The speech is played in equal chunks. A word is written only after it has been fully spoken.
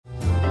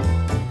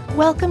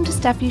Welcome to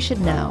Stuff You Should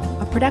Know,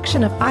 a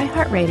production of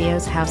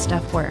iHeartRadio's How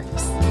Stuff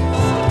Works.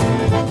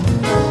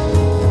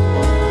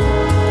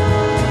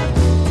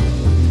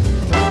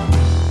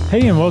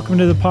 Hey, and welcome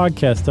to the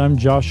podcast. I'm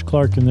Josh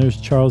Clark, and there's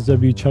Charles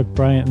W. Chuck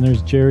Bryant, and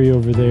there's Jerry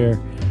over there.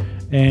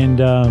 And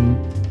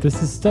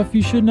this is Stuff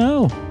You Should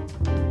Know.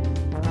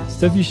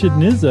 Stuff You Should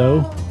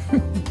Nizzo.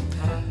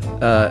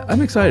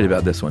 I'm excited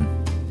about this one.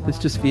 This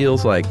just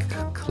feels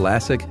like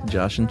classic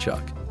Josh and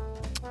Chuck.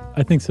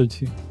 I think so,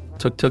 too.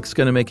 Tuk Tuk's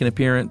going to make an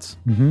appearance.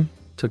 Mm-hmm.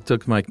 Tuk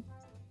Tuk might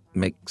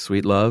make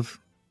sweet love,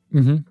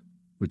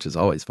 which is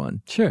always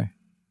fun. Sure.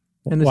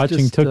 And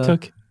watching Tuk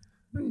Tuk?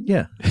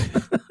 Yeah.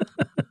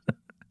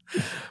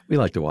 We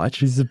like to watch.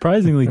 He's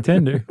surprisingly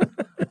tender.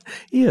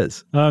 He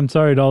is. I'm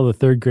sorry to all the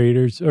third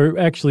graders, or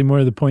actually more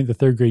to the point, the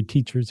third grade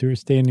teachers who are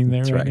standing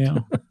there right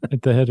now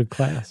at the head of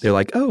class. They're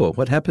like, oh,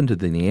 what happened to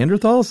the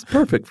Neanderthals?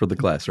 Perfect for the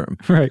classroom.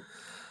 Right.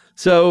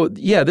 So,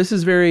 yeah, this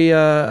is very,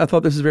 I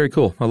thought this is very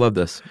cool. I love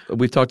this.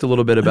 We've talked a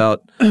little bit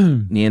about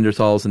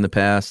Neanderthals in the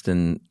past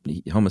and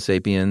Homo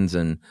sapiens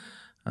and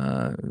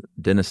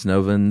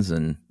Denisovans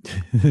and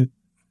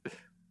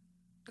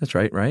that's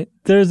right?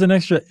 There's an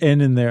extra N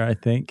in there, I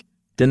think.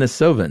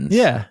 Denisovans.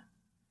 Yeah.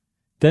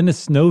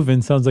 Dennis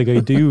Snoven sounds like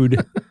a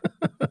dude.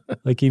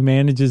 Like he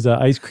manages an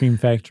ice cream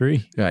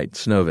factory. Right,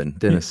 Snoven.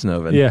 Dennis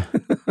Snoven. Yeah.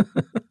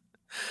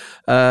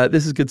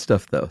 This is good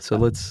stuff, though. So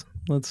let's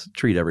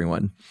treat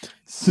everyone.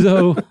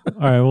 So, all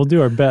right, we'll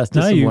do our best.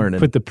 Now you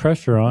put the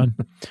pressure on.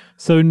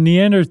 So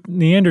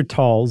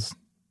Neanderthals,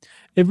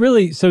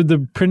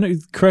 the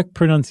correct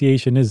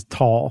pronunciation is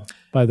tall,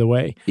 by the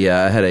way.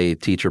 Yeah, I had a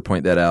teacher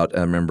point that out.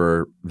 I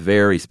remember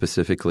very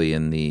specifically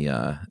in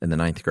the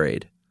ninth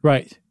grade.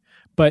 Right.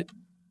 But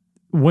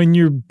when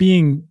you're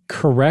being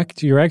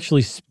correct, you're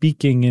actually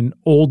speaking in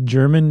Old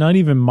German, not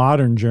even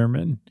modern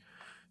German.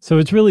 So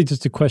it's really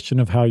just a question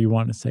of how you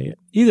want to say it.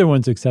 Either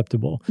one's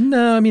acceptable.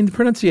 No, I mean, the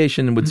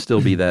pronunciation would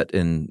still be that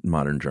in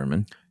modern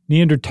German.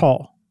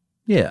 Neanderthal.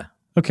 Yeah.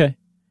 Okay.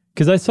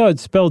 Because I saw it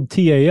spelled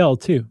T-A-L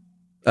too.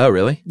 Oh,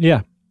 really?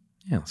 Yeah.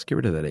 Yeah, let's get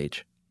rid of that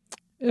H.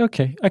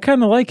 Okay. I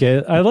kind of like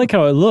it. I like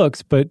how it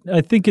looks, but I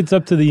think it's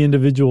up to the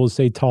individual to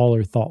say tall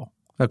or thal.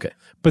 Okay.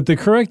 But the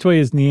correct way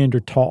is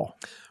Neanderthal.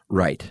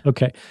 Right.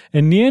 Okay.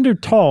 And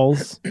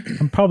Neanderthals,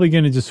 I'm probably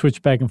going to just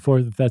switch back and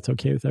forth if that's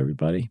okay with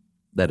everybody.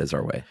 That is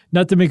our way.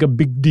 Not to make a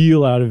big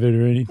deal out of it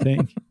or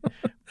anything.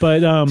 But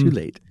too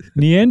late.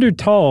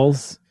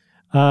 Neanderthals,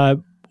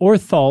 or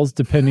thals,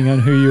 depending on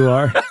who you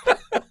are,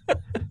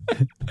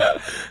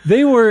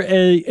 they were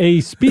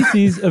a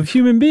species of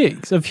human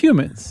beings, of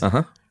humans.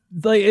 Uh-huh.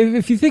 Like,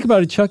 if you think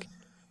about it, Chuck,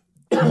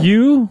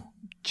 you,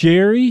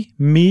 Jerry,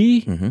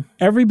 me,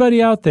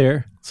 everybody out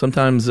there.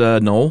 Sometimes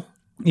Noel.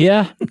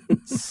 Yeah.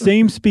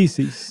 Same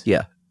species.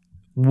 Yeah.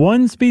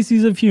 One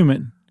species of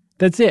human.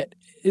 That's it.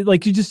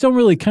 Like, you just don't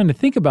really kind of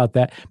think about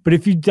that. But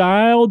if you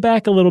dialed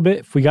back a little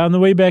bit, if we got in the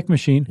Wayback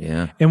Machine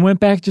and went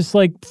back just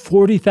like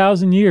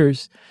 40,000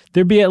 years,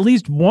 there'd be at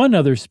least one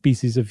other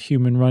species of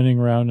human running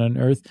around on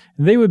Earth,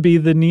 and they would be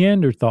the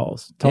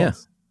Neanderthals. Yeah.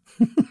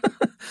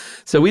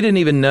 So we didn't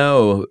even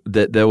know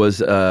that there was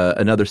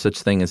another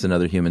such thing as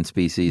another human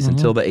species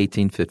until the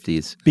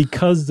 1850s.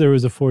 Because there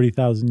was a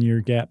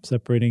 40,000-year gap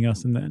separating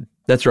us and them.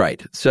 That's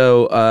right.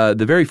 So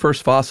the very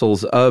first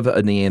fossils of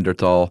a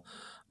Neanderthal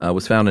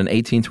was found in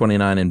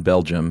 1829 in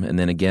Belgium and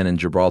then again in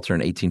Gibraltar in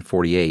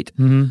 1848.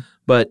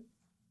 But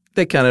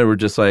they kind of were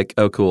just like,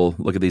 oh, cool,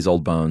 look at these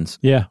old bones.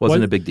 Yeah.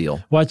 Wasn't a big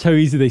deal. Watch how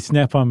easy they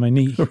snap on my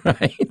knee.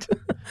 Right.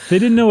 They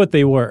didn't know what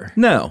they were.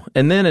 No.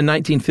 And then in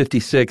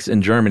 1956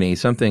 in Germany,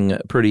 something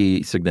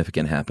pretty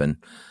significant happened.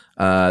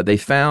 They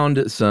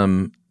found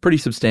some pretty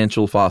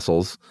substantial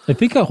fossils. I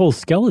think a whole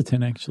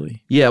skeleton,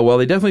 actually. Yeah, well,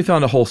 they definitely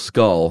found a whole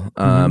skull.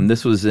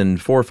 This was in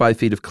 4 or 5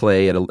 feet of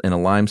clay in a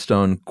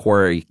limestone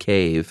quarry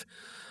cave.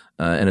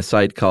 In a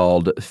site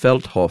called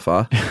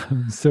Feldhofer.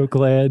 I'm so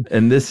glad.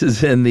 And this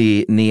is in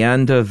the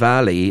Neander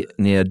Valley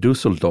near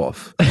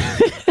Dusseldorf.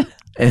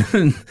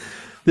 And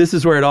this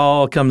is where it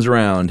all comes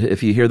around.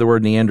 If you hear the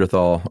word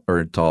Neanderthal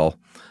or tall,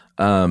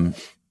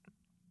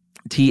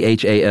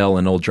 T-H-A-L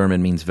in Old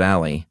German means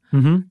valley.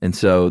 And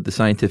so the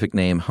scientific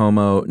name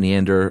Homo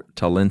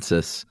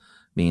neanderthalensis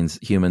means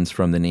humans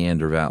from the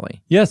Neander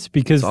Valley. Yes,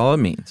 because that's all it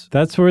means.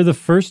 That's where the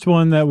first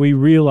one that we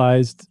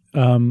realized,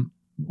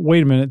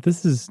 wait a minute,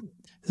 this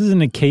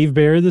isn't a cave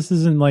bear. This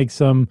isn't like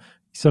some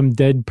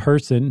dead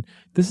person.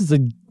 This is a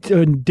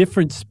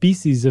different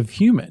species of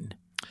human.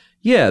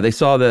 Yeah, they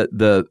saw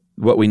that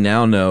what we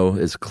now know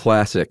is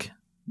classic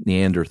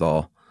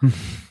Neanderthal,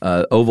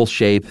 oval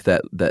shape,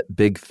 that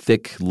big,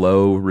 thick,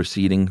 low,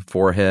 receding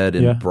forehead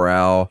and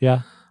brow.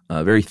 Yeah,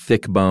 very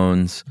thick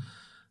bones.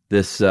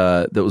 This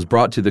that was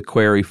brought to the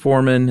quarry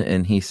foreman,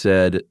 and he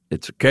said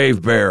it's a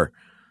cave bear.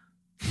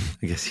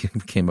 I guess he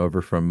came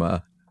over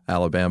from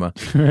Alabama,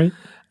 right?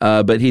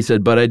 But he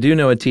said, but I do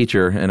know a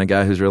teacher and a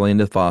guy who's really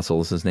into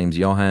fossils. His name's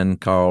Johann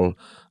Karl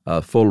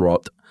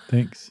Fullroth.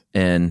 Thanks.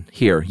 And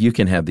here, you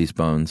can have these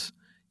bones.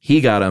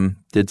 He got them,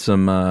 did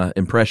some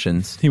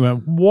impressions. He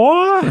went,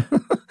 what?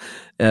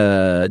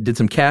 did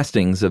some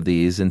castings of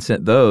these and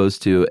sent those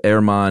to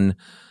Hermann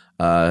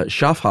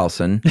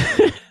Schaffhausen,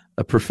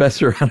 a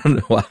professor. I don't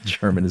know why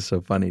German is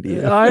so funny to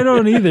you. I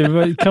don't either,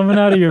 but coming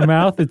out of your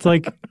mouth,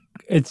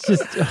 it's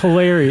just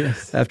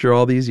hilarious. After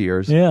all these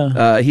years.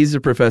 Yeah. Was a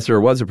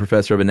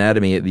professor of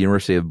anatomy at the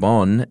University of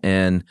Bonn,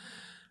 and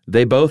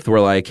they both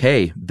were like,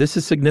 hey, this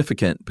is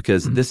significant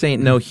because this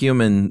ain't no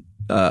human,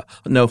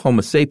 no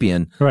Homo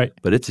sapien, right?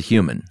 But it's a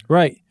human.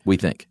 Right. We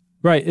think.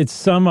 Right. It's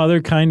some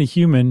other kind of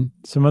human,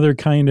 some other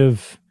kind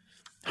of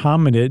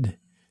hominid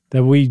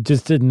that we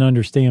just didn't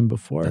understand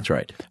before. That's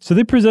right. So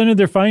they presented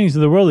their findings to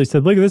the world. They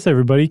said, look at this,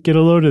 everybody, get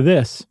a load of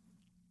this.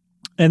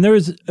 And there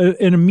was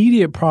an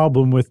immediate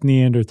problem with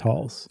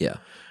Neanderthals. Yeah.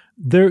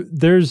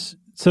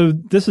 So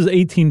this is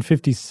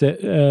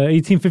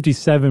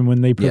 1857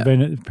 when they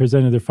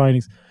presented their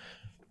findings.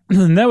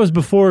 And that was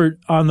before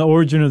On the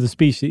Origin of the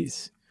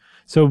Species.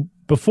 So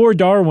before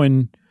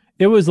Darwin,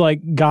 it was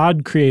like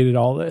God created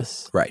all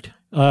this. Right.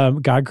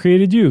 God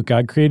created you.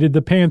 God created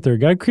the panther.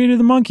 God created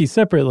the monkey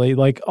separately.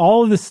 Like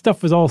all of this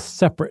stuff was all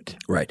separate.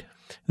 Right.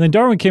 And then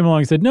Darwin came along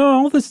and said, no,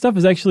 all this stuff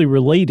is actually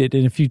related.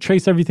 And if you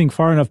trace everything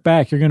far enough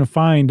back, you're going to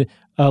find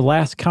a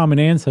last common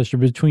ancestor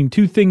between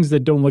two things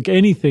that don't look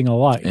anything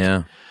alike.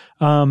 Yeah.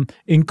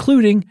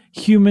 Including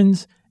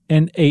humans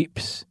and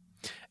apes.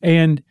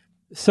 And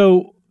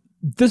so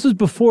this was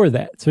before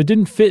that. So it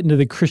didn't fit into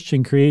the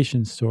Christian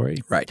creation story.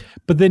 Right.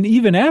 But then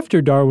even after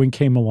Darwin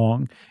came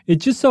along, it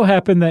just so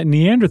happened that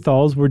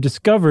Neanderthals were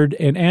discovered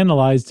and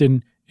analyzed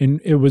and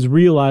it was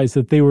realized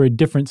that they were a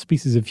different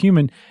species of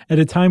human at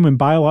a time when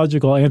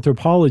biological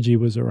anthropology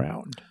was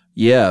around.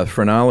 Yeah,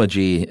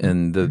 phrenology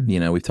and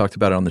we've talked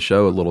about it on the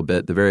show a little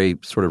bit, the very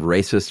sort of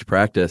racist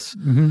practice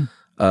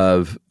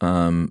of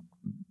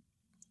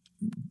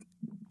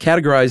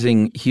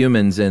categorizing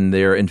humans and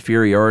their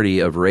inferiority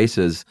of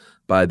races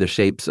by the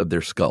shapes of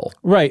their skull.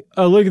 Right.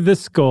 Look at this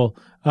skull.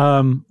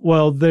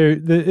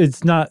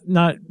 It's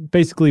not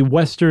basically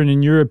Western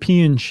and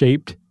European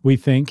shaped, we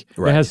think.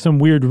 Right. It has some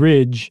weird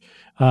ridge.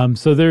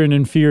 So they're an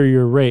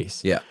inferior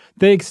race. Yeah.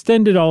 They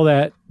extended all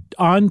that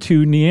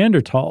onto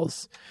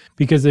Neanderthals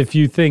because if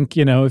you think,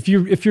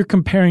 if you're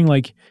comparing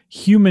like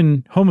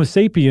human Homo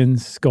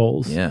sapiens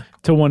skulls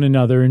to one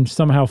another and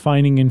somehow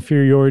finding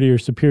inferiority or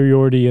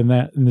superiority in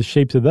the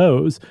shapes of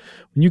those,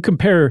 when you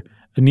compare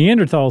a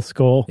Neanderthal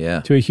skull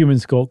to a human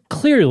skull,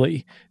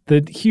 clearly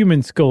the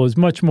human skull is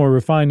much more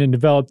refined and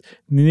developed.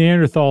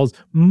 Neanderthals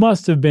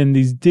must have been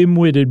these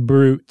dim-witted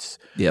brutes.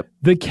 Yep.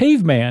 The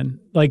caveman,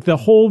 like the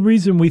whole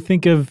reason we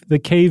think of the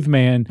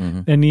caveman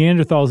and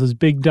Neanderthals as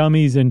big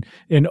dummies and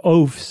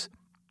oafs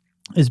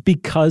is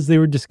because they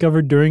were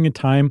discovered during a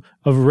time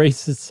of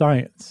racist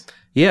science.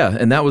 Yeah,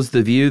 and that was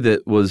the view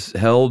that was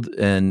held,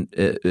 and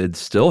it's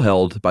still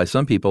held by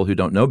some people who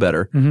don't know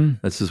better.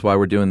 This is why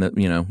we're doing that.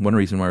 One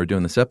reason why we're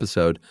doing this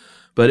episode.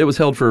 But it was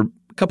held for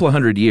a couple of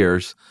hundred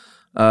years.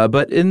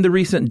 But in the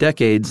recent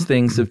decades,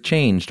 things have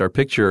changed. Our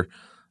picture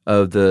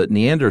of the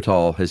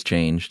Neanderthal has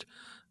changed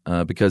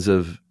because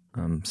of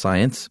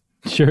science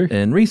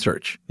and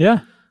research.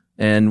 Yeah.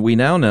 And we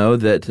now know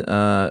that,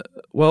 a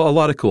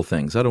lot of cool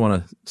things. I don't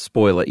want to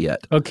spoil it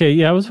yet. Okay,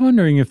 yeah, I was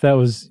wondering if that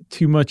was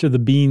too much of the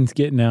beans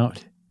getting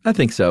out. I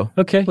think so.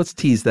 Okay. Let's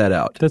tease that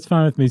out. That's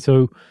fine with me.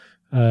 So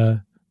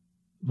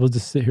we'll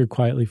just sit here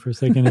quietly for a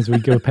second as we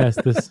go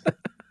past this.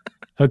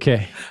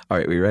 Okay. All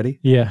right, we ready?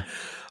 Yeah.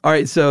 All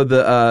right, so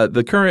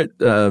the current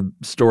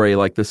story,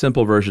 like the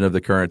simple version of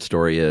the current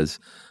story is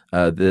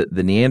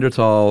the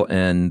Neanderthal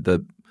and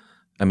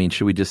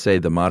should we just say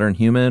the modern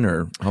human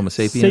or Homo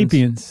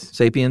sapiens?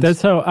 Sapiens.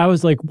 That's how I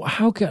was like,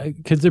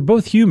 because they're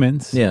both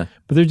humans. Yeah.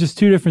 But they're just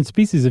two different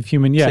species of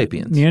human. Yeah.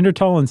 Sapiens.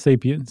 Neanderthal and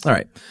sapiens. All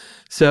right.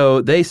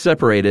 So they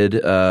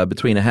separated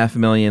between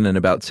 500,000 and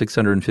about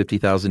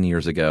 650,000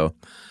 years ago.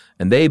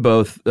 And they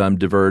both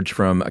diverged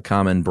from a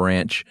common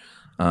branch,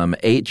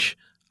 H.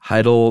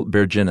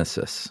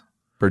 heidelbergensis.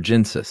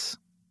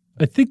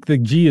 I think the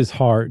G is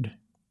hard.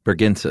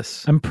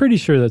 Bergensis. I'm pretty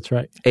sure that's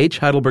right. H.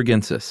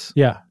 heidelbergensis.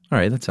 Yeah. All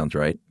right, that sounds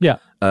right. Yeah.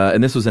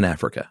 And this was in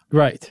Africa.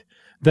 Right.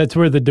 That's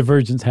where the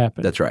divergence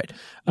happened. That's right.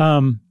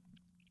 So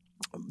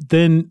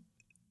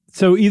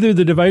either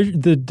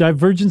the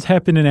divergence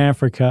happened in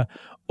Africa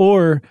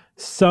or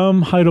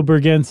some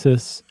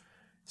heidelbergensis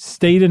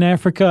stayed in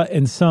Africa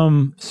and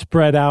some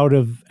spread out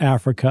of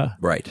Africa.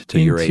 Right, to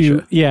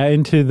Eurasia. Yeah,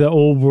 into the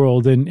old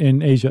world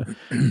in Asia.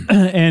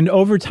 And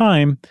over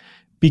time,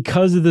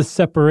 because of the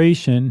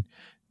separation,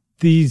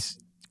 these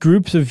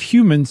groups of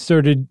humans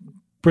started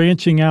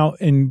branching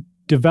out and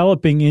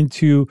developing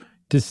into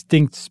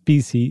distinct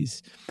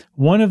species.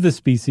 One of the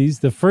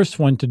species, the first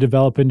one to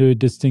develop into a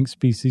distinct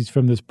species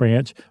from this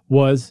branch,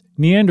 was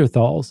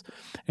Neanderthals.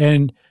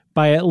 And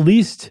by at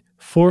least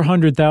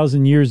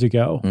 400,000 years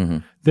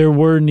ago, there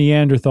were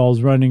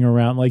Neanderthals running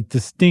around, like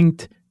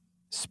distinct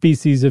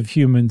species of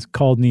humans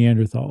called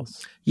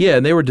Neanderthals. Yeah,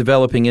 and they were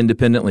developing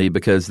independently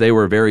because they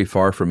were very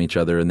far from each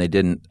other, and they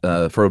didn't,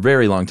 for a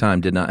very long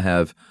time, did not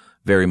have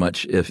very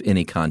much, if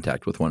any,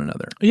 contact with one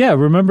another. Yeah,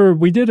 remember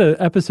we did an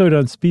episode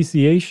on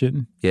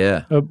speciation.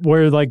 Yeah.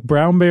 Where like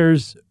brown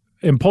bears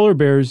and polar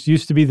bears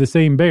used to be the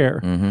same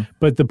bear,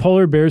 but the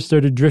polar bears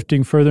started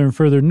drifting further and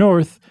further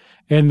north,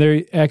 and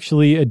they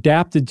actually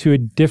adapted to a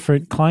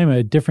different climate,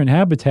 a different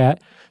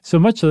habitat, so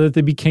much so that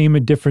they became a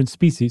different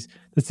species.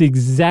 That's the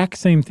exact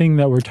same thing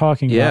that we're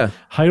talking about.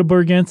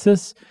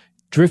 Heidelbergensis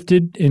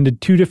drifted into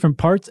two different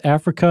parts,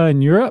 Africa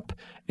and Europe,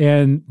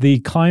 and the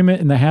climate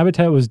and the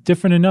habitat was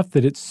different enough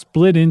that it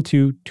split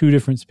into two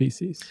different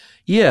species.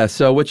 Yeah,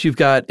 so what you've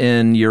got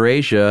in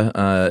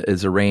Eurasia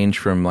is a range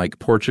from like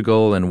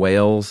Portugal and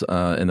Wales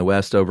in the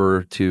west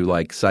over to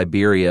like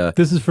Siberia.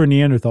 This is for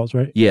Neanderthals,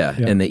 right? Yeah,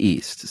 in the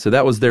east. So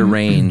that was their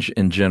range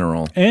in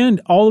general. And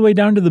all the way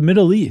down to the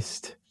Middle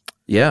East.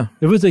 Yeah.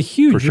 It was a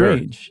huge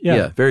range.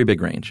 Yeah, very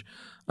big range.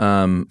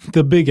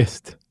 The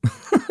biggest.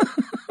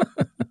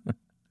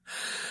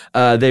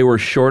 They were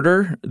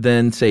shorter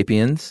than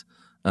sapiens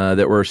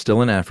that were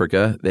still in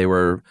Africa. They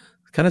were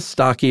kind of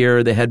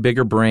stockier. They had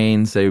bigger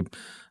brains. They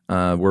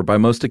were, by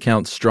most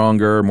accounts,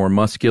 stronger, more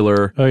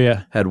muscular. Oh,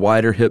 yeah. Had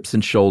wider hips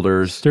and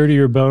shoulders.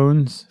 Sturdier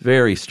bones.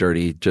 Very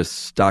sturdy, just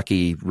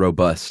stocky,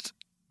 robust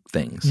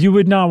things. You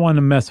would not want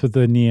to mess with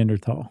a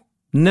Neanderthal.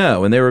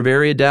 No, and they were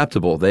very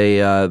adaptable.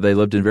 They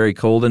lived in very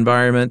cold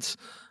environments.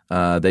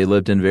 They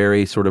lived in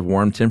very sort of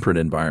warm, temperate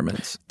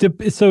environments.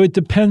 So it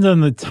depends on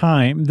the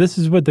time. This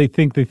is what they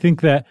think. They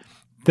think that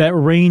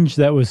range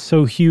that was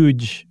so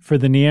huge for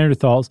the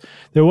Neanderthals,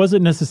 there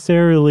wasn't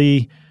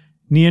necessarily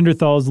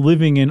Neanderthals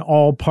living in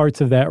all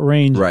parts of that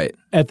range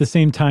at the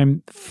same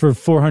time for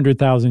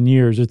 400,000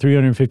 years or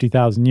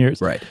 350,000 years.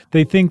 Right.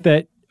 They think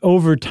that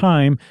over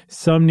time,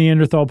 some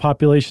Neanderthal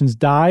populations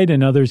died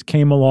and others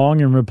came along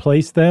and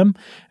replaced them.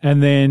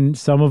 And then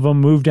some of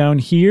them moved down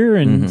here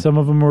and some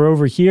of them were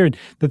over here. And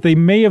that they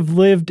may have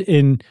lived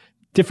in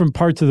different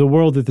parts of the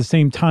world at the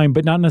same time,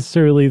 but not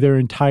necessarily their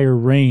entire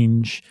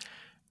range.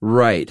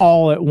 Right.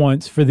 All at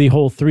once for the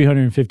whole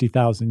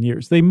 350,000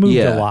 years. They moved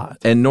a lot.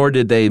 And nor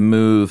did they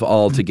move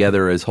all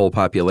together as whole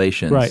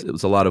populations. Right. It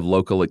was a lot of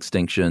local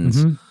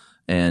extinctions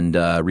and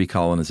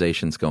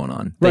recolonizations going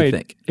on, they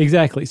think.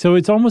 Exactly. So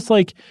it's almost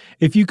like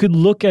if you could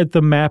look at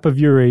the map of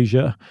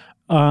Eurasia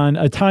on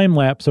a time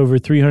lapse over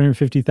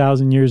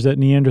 350,000 years that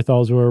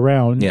Neanderthals were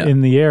around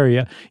in the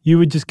area, you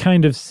would just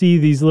kind of see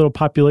these little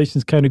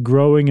populations kind of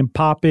growing and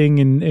popping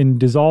and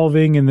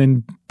dissolving and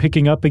then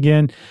picking up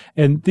again.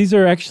 And these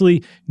are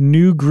actually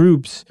new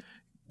groups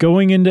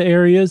going into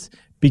areas,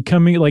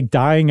 becoming like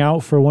dying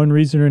out for one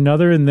reason or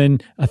another. And then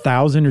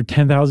 1,000 or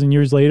 10,000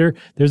 years later,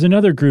 there's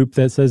another group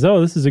that says,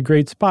 oh, this is a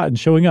great spot and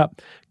showing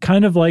up.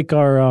 Kind of like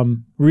our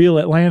Real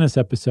Atlantis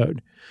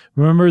episode.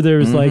 Remember there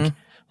was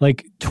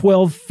like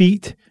 12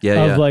 feet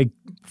of like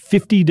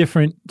 50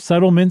 different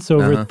settlements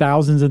over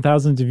thousands and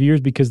thousands of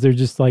years because they're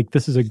just like,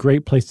 this is a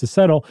great place to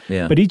settle.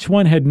 Yeah. But each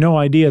one had no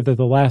idea that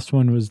the last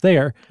one was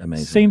there.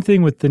 Amazing. Same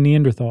thing with the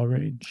Neanderthal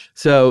range.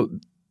 So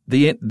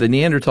the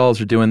Neanderthals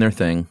are doing their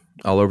thing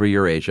all over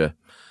Eurasia.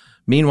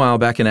 Meanwhile,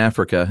 back in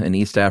Africa, in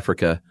East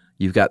Africa,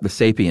 you've got the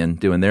sapien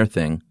doing their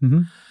thing.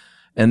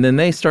 And then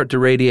they start to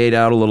radiate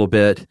out a little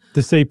bit.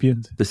 The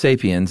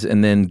sapiens,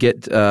 and then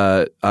get,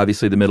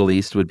 obviously the Middle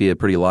East would be a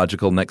pretty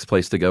logical next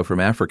place to go from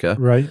Africa.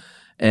 Right.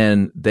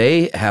 And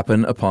they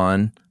happen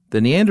upon the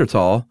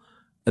Neanderthal,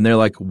 and they're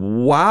like,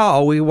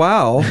 wow.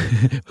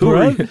 Who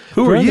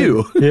are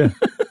you? Yeah.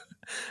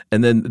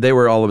 And then they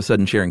were all of a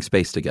sudden sharing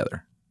space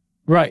together.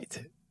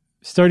 Right.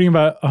 Starting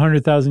about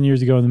 100,000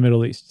 years ago in the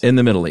Middle East. In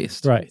the Middle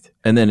East. Right.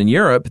 And then in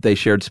Europe, they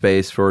shared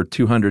space for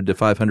 200 to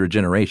 500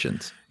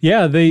 generations.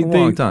 Yeah, a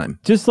long time.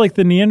 Just like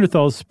the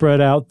Neanderthals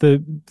spread out,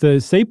 the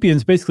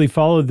sapiens basically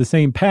followed the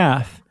same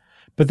path,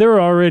 but there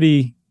were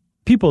already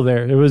people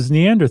there. It was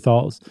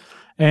Neanderthals.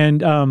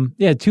 And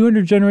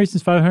 200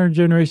 generations, 500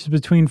 generations,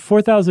 between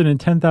 4,000 and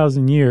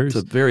 10,000 years.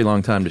 It's a very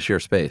long time to share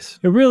space.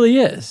 It really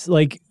is.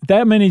 Like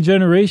that many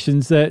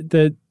generations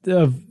that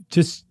of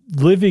just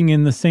living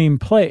in the same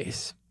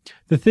place.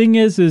 The thing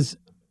is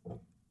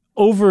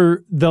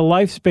over the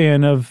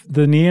lifespan of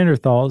the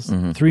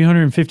Neanderthals,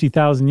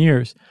 350,000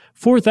 years,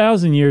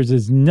 4,000 years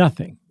is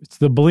nothing. It's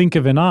the blink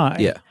of an eye.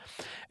 Yeah.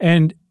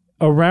 And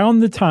around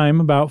the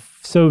time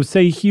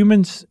say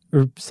humans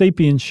or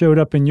sapiens showed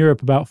up in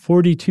Europe about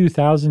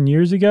 42,000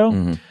 years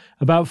ago.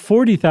 About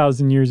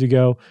 40,000 years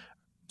ago,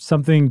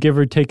 something give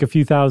or take a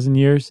few thousand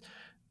years,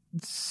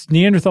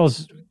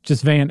 Neanderthals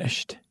just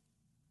vanished.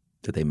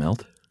 Did they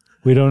melt?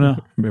 We don't know.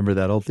 Remember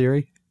that old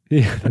theory?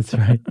 Yeah, that's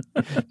right.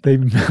 They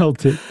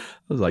melted. That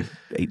was like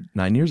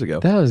 8-9 years ago.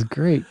 That was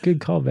great. Good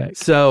callback.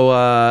 So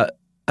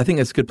I think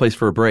that's a good place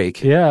for a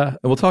break. Yeah. And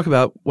we'll talk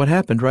about what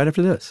happened right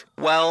after this.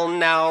 Well,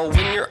 now,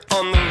 when you're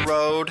on the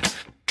road,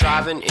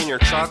 driving in your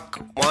truck,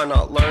 why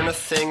not learn a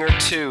thing or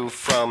two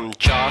from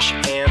Josh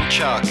and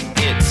Chuck?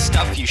 It's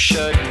stuff you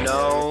should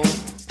know.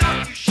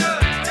 Stuff you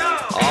should know.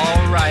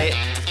 All right.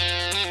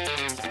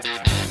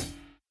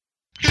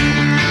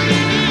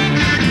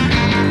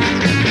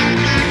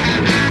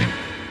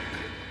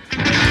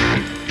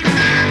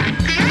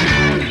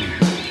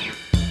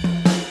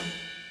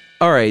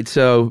 All right,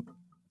 so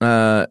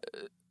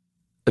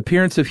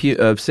appearance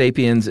of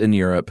sapiens in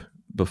Europe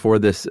before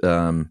this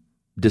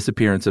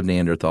disappearance of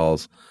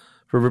Neanderthals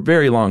for a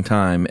very long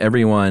time,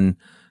 everyone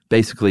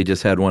basically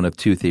just had one of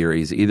two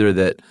theories: either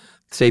that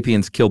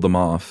sapiens killed them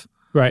off,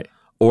 right,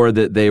 or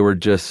that they were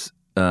just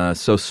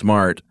so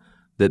smart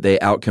that they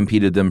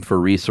outcompeted them for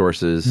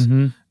resources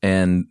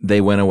and they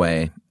went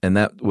away. And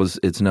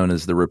it's known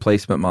as the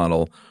replacement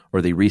model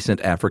or the recent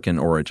African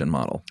origin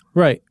model.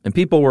 Right. And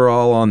people were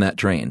all on that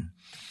train.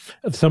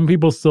 Some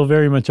people still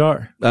very much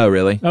are. Oh,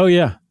 really? Oh,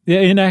 yeah.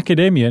 Yeah, in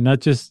academia, not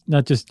just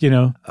the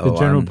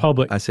general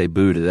public. I say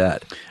boo to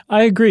that.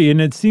 I agree,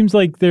 and it seems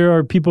like there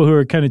are people who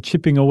are kind of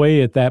chipping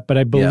away at that, but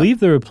I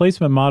believe the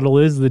replacement model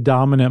is the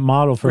dominant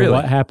model for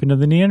what happened to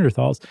the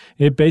Neanderthals.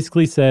 It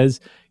basically says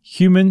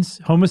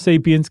humans, Homo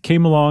sapiens,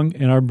 came along,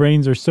 and our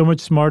brains are so much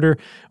smarter.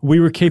 We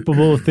were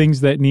capable of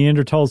things that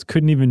Neanderthals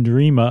couldn't even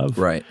dream of.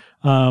 Right.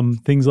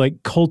 Things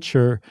like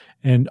culture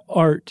and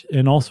art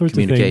and all sorts of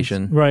things.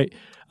 Communication. Right.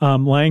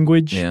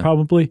 Language,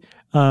 probably.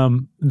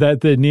 That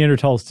the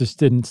Neanderthals just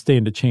didn't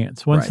stand a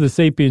chance. Once the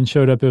sapiens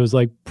showed up, it was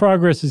like,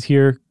 progress is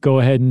here, go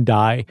ahead and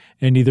die.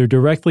 And either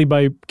directly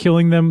by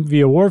killing them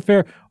via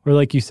warfare, or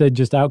like you said,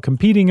 just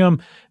out-competing them.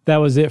 That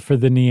was it for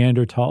the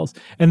Neanderthals.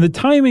 And the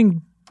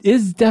timing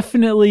is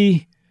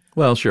definitely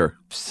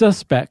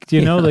suspect,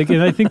 and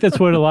I think that's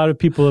what a lot of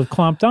people have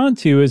clomped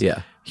onto is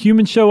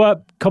humans show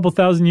up, couple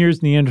thousand years,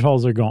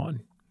 Neanderthals are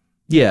gone.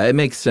 Yeah, it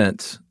makes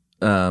sense.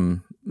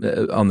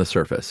 On the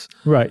surface.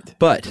 Right.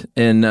 But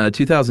in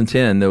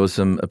 2010, there was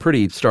a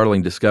pretty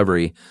startling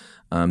discovery.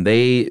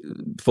 They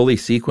fully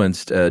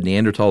sequenced a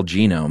Neanderthal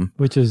genome.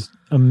 Which is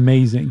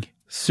amazing.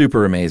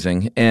 Super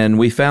amazing. And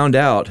we found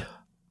out,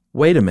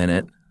 wait a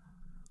minute,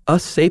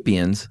 us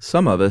sapiens,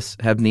 some of us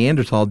have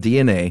Neanderthal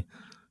DNA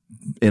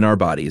in our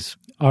bodies.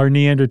 Our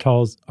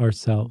Neanderthals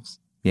ourselves.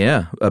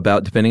 Yeah,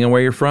 depending on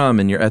where you're from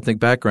and your ethnic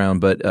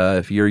background. But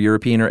if you're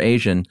European or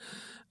Asian,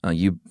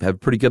 you have a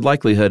pretty good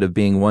likelihood of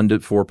being 1% to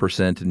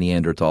 4%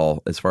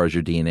 Neanderthal as far as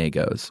your DNA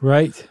goes.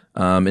 Right.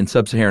 In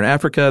sub-Saharan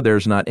Africa,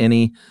 there's not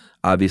any,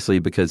 obviously,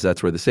 because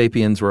that's where the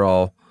sapiens were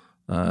all,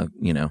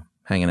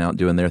 hanging out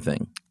doing their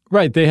thing.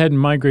 Right. They hadn't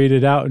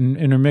migrated out and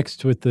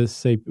intermixed with the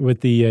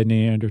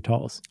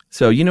Neanderthals.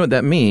 So you know what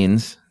that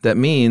means? That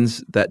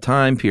means that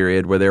time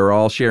period where they were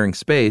all sharing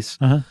space,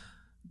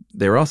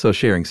 they were also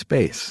sharing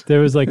space. There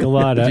was like a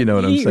lot of... you know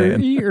what I'm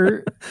saying?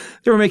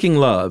 They were making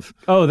love.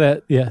 Oh,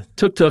 that, yeah.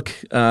 Tuk-tuk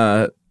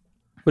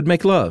would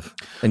make love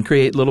and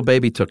create little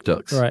baby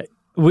tuk-tuks. Right.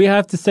 We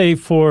have to say,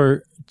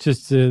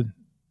 just to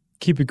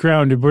keep it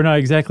grounded, we're not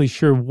exactly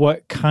sure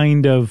what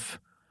kind of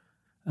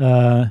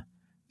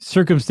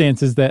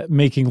circumstances that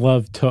making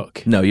love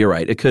took. No, you're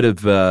right. It could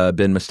have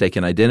been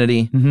mistaken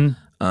identity.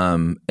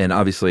 And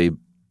obviously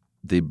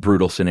the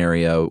brutal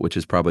scenario, which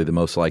is probably the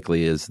most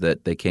likely, is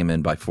that they came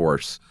in by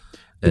force.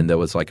 And there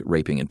was like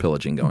raping and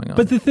pillaging going on.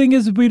 But the thing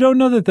is, we don't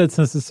know that that's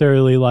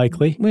necessarily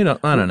likely.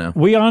 I don't know.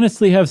 We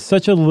honestly have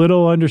such a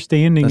little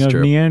understanding of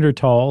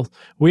Neanderthals.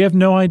 We have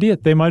no idea.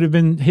 They might have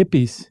been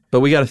hippies. But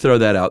we got to throw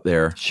that out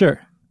there.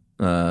 Sure.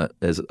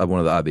 As one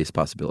of the obvious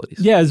possibilities.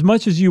 Yeah, as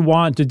much as you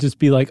want to just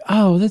be like,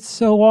 oh, that's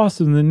so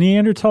awesome. The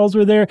Neanderthals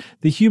were there.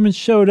 The humans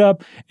showed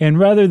up. And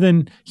rather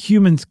than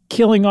humans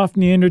killing off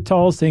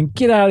Neanderthals, saying,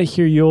 get out of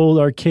here, you old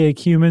archaic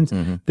humans,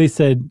 they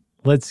said,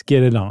 let's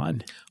get it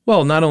on.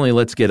 Well, not only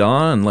let's get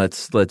on,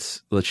 let's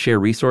share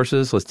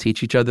resources, let's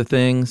teach each other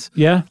things.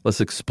 Yeah.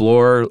 Let's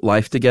explore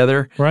life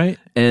together. Right.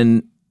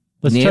 And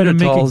let's try to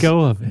make a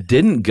go of it.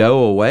 Didn't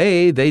go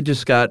away. They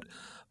just got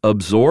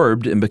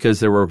absorbed, and because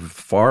there were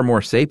far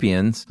more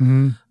sapiens,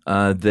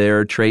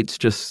 their traits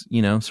just,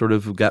 sort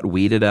of got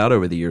weeded out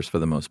over the years for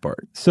the most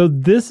part. So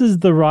this is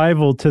the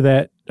rival to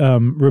that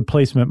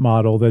replacement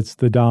model that's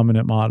the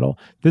dominant model.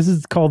 This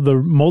is called the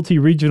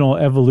multi-regional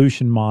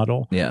evolution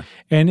model. Yeah.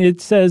 And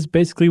it says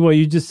basically what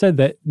you just said,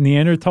 that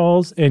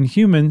Neanderthals and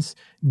humans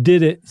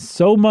did it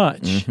so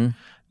much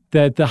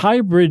that the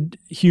hybrid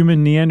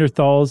human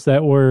Neanderthals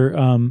that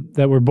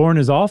were born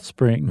as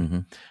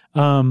offspring,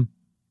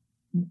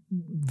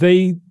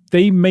 they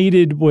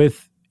mated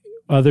with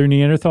other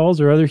Neanderthals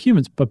or other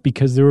humans, but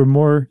because there were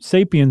more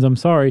sapiens than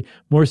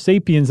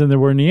there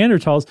were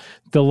Neanderthals,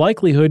 the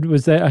likelihood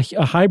was that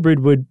a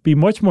hybrid would be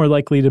much more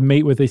likely to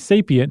mate with a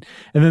sapien,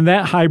 and then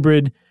that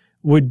hybrid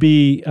would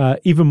be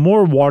even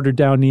more watered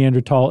down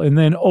Neanderthal, and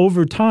then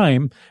over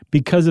time,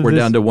 because of we're this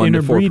down to 1% to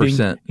interbreeding,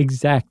 4%.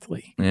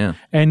 Exactly. Yeah.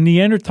 And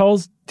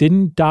Neanderthals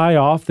didn't die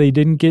off; they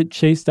didn't get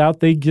chased out;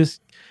 they just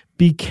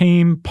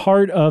became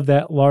part of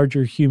that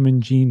larger human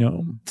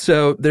genome.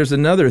 So there's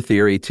another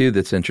theory, too,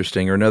 that's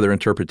interesting, or another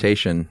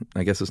interpretation.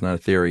 I guess it's not a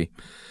theory.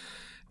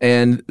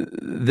 And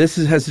this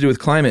has to do with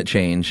climate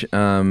change.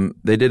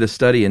 They did a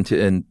study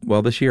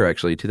this year,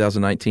 actually,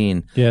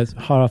 2019. Yeah, it's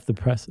hot off the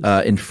presses.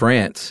 In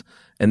France.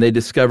 And they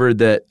discovered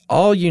that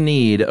all you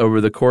need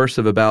over the course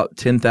of about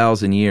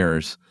 10,000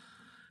 years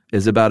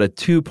is about a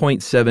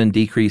 2.7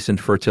 decrease in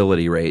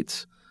fertility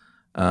rates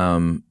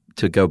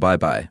to go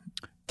bye-bye.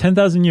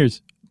 10,000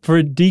 years. For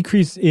a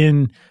decrease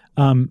in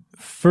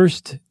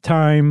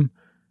first-time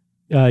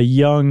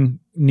young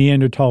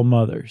Neanderthal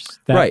mothers,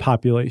 that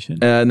population.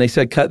 And they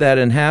said cut that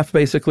in half,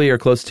 basically, or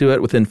close to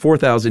it. Within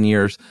 4,000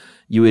 years,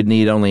 you would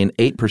need only an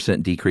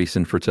 8% decrease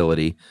in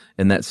fertility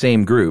in that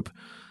same group.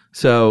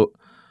 So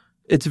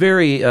it's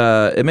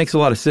it makes a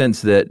lot of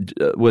sense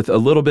that with a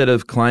little bit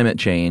of climate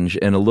change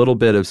and a little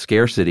bit of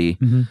scarcity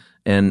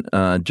and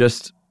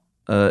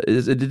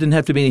it didn't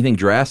have to be anything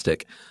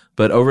drastic,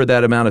 but over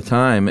that amount of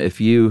time,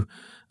 if you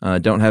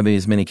don't have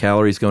as many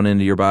calories going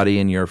into your body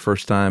and you're a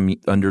first-time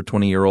under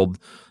 20-year-old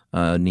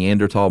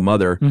Neanderthal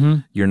mother,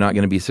 you're not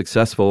going to be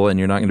successful and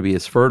you're not going to be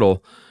as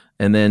fertile.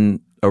 And then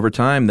over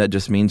time, that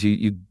just means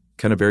you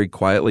kind of very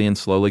quietly and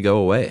slowly go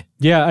away.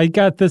 Yeah, I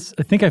got this.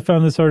 I think I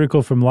found this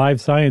article from Live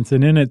Science,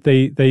 and in it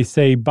they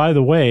say, by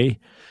the way,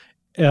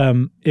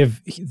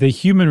 if the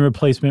human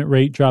replacement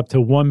rate dropped to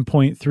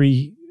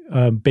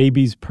 1.3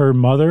 babies per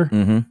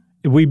mother,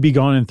 we'd be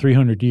gone in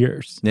 300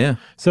 years. Yeah.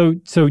 So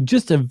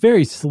just a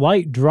very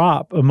slight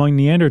drop among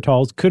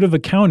Neanderthals could have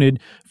accounted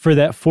for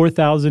that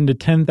 4,000 to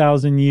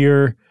 10,000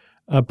 year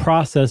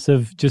process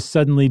of just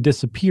suddenly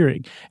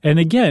disappearing. And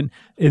again,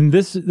 in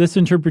this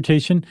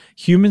interpretation,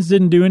 humans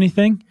didn't do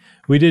anything.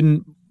 We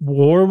didn't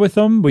war with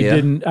them. We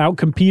didn't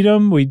outcompete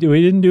them. We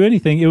didn't do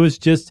anything. It was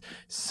just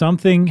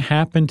something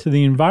happened to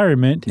the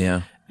environment.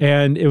 Yeah.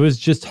 And it was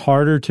just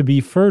harder to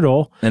be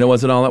fertile. And it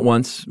wasn't all at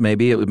once.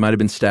 Maybe it might have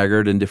been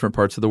staggered in different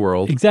parts of the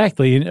world.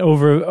 Exactly. And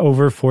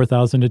over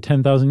 4,000 to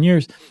 10,000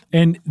 years.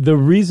 And the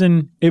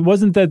reason it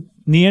wasn't that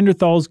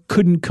Neanderthals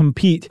couldn't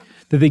compete,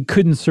 that they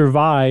couldn't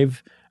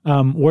survive,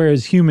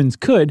 whereas humans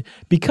could,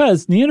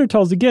 because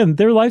Neanderthals, again,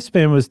 their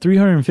lifespan was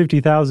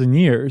 350,000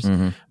 years.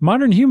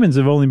 Modern humans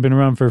have only been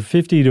around for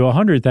 50 to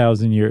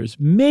 100,000 years,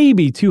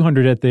 maybe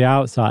 200 at the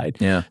outside.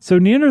 Yeah. So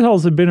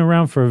Neanderthals have been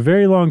around for a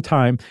very long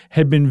time,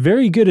 had been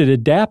very good at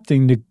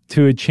adapting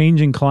to a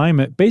changing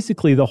climate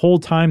basically the whole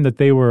time that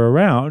they were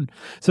around.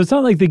 So it's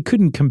not like they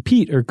couldn't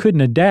compete or couldn't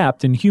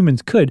adapt, and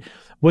humans could.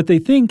 What they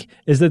think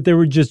is that there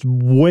were just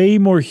way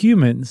more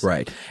humans.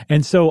 Right.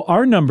 And so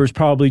our numbers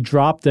probably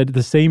dropped at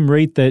the same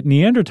rate that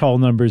Neanderthal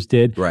numbers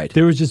did. Right.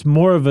 There was just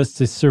more of us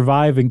to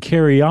survive and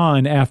carry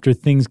on after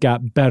things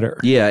got better.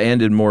 Yeah,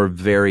 and in more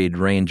varied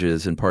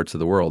ranges in parts of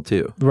the world,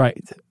 too.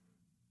 Right.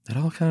 That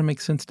all kind of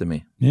makes sense to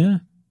me. Yeah.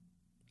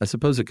 I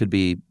suppose it could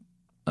be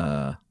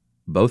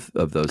both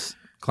of those,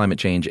 climate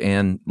change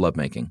and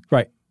lovemaking.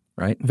 Right.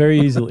 Right? Very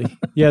easily.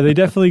 Yeah, they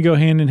definitely go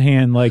hand in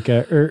hand like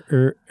a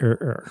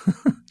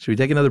Should we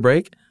take another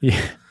break?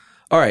 Yeah.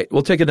 All right,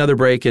 we'll take another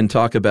break and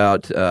talk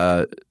about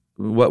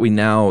what we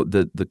now,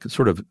 the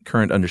sort of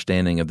current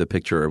understanding of the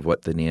picture of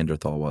what the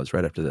Neanderthal was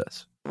right after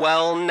this.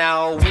 Well,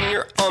 now, when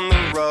you're on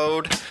the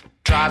road,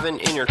 driving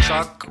in your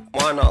truck,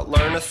 why not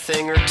learn a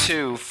thing or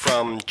two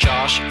from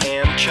Josh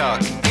and Chuck?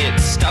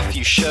 It's stuff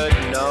you should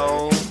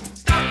know.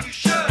 Stuff you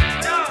should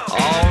know.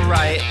 All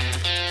right.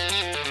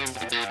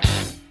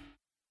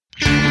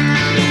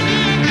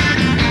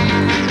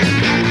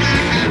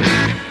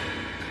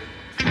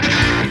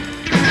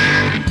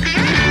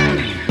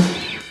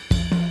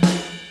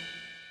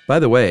 By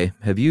the way,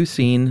 have you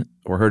seen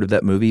or heard of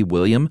that movie,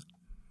 William?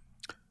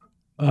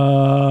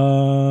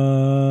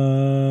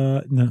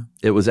 No.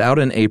 It was out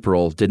in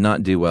April, did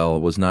not do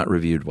well, was not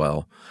reviewed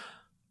well.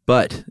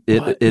 But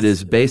it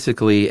is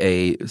basically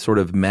a sort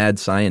of mad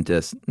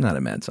scientist, not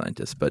a mad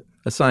scientist, but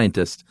a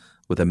scientist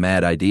with a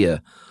mad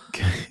idea.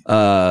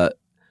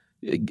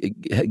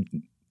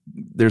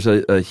 There's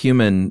a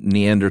human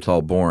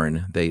Neanderthal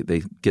born.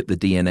 They get the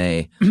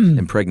DNA,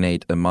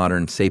 impregnate a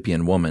modern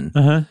sapien woman,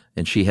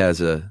 and she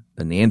has a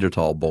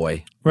Neanderthal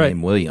boy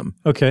named William.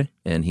 Okay.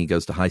 And he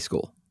goes to high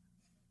school.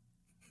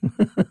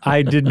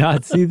 I did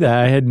not see that.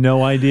 I had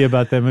no idea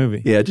about that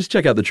movie. Yeah, just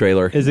check out the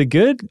trailer. Is it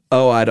good?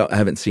 Oh, I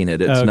haven't seen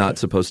it. It's not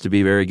supposed to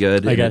be very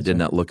good. And it did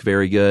not look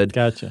very good.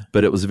 Gotcha.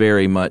 But it was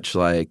very much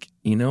like,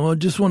 I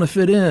just want to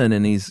fit in.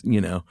 And he's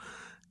a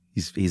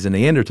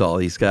Neanderthal.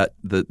 He's got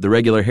the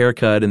regular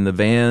haircut and the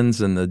Vans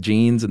and the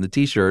jeans and the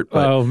T-shirt.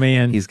 But oh,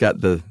 man. He's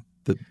got the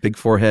big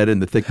forehead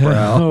and the thick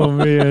brow. Oh,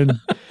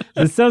 man.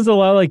 This sounds a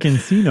lot like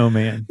Encino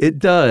Man. It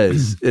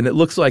does. And it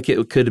looks like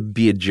it could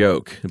be a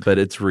joke, but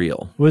it's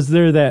real. Was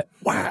there that,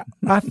 wow,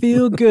 I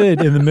feel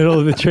good in the middle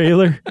of the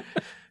trailer?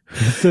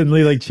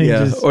 Suddenly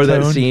changes or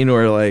tone. that scene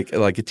where like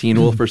a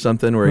Teen Wolf or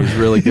something where he's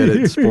really good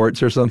at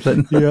sports or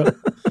something. Yeah.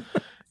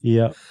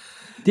 Yeah,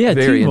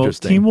 very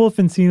interesting. Teen Wolf,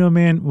 Encino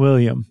Man,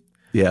 William.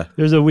 Yeah.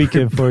 There's a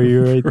weekend for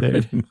you right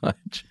there. Pretty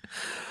much.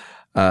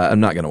 I'm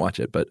not going to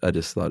watch it, but I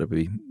just thought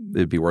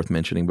it'd be worth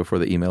mentioning before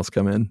the emails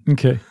come in.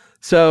 Okay.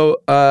 So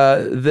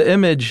the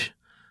image,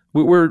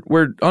 we're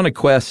on a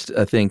quest,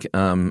 I think,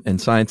 and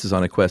science is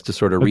on a quest to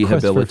sort of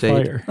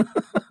rehabilitate. Quest for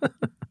fire.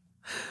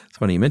 It's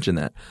funny you mentioned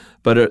that.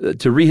 But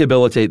to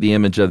rehabilitate the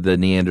image of the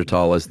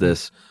Neanderthal as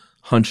this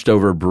hunched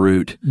over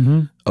brute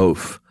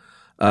oaf.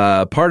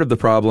 Part of the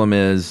problem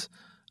is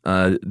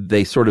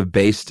they sort of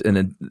based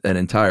an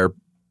entire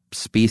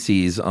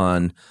species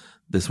on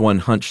this one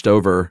hunched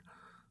over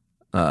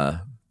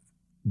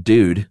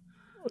dude.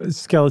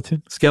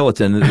 Skeleton.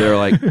 They're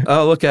like,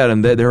 oh, look at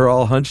them. They're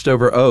all hunched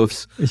over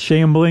oafs.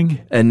 Shambling.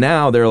 And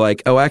now they're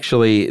like, oh,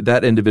 actually,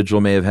 that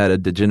individual may have had a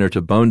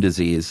degenerative bone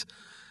disease.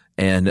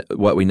 And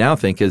what we now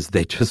think is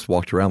they just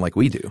walked around like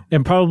we do.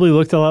 And probably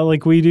looked a lot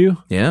like we do.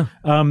 Yeah.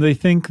 They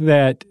think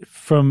that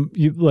from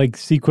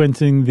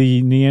sequencing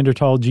the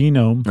Neanderthal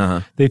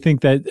genome, they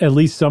think that at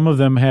least some of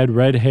them had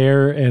red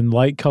hair and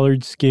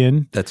light-colored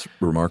skin. That's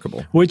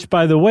remarkable. Which,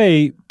 by the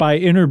way, by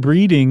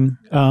interbreeding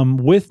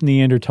with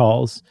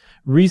Neanderthals,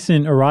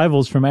 recent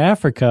arrivals from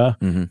Africa,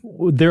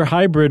 their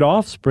hybrid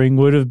offspring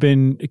would have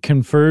been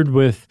conferred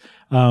with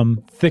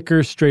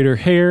thicker, straighter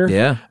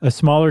hair, a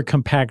smaller,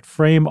 compact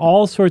frame,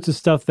 all sorts of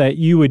stuff that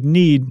you would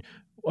need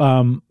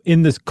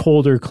in this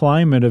colder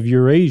climate of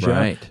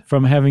Eurasia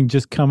from having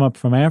just come up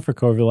from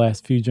Africa over the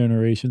last few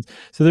generations.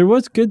 So there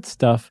was good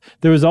stuff.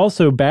 There was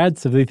also bad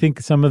stuff. They think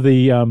some of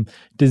the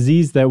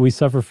disease that we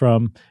suffer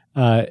from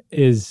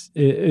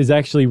is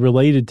actually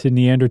related to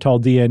Neanderthal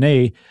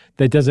DNA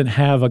that doesn't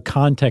have a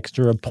context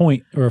or a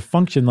point or a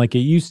function like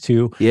it used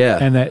to. Yeah.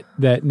 And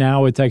that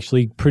now it's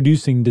actually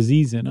producing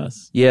disease in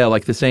us. Yeah,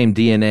 like the same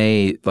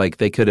DNA, like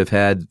they could have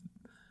had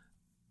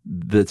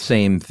the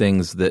same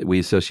things that we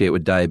associate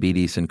with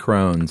diabetes and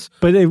Crohn's.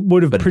 But it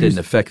would have it didn't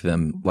affect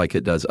them like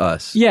it does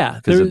us.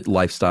 Yeah. Because of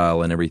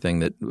lifestyle and everything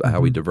that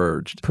how we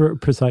diverged.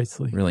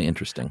 Precisely. Really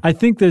interesting. I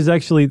think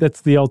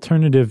that's the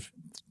alternative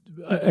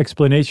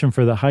explanation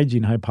for the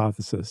hygiene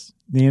hypothesis,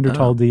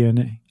 Neanderthal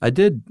DNA. I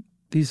did.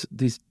 These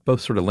both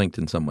sort of linked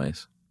in some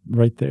ways.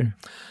 Right there.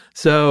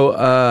 So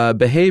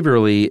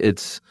behaviorally,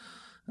 it's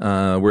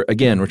we're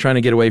trying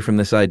to get away from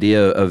this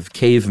idea of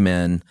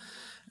cavemen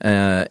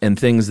and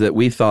things that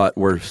we thought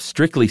were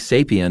strictly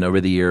sapient over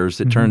the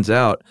years. It turns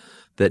out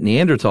that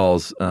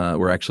Neanderthals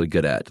were actually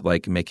good at,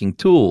 like making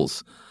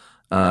tools.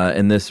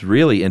 And this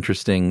really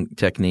interesting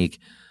technique,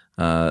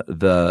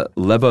 the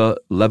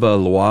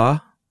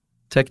Levallois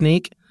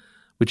technique,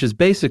 which is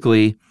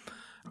basically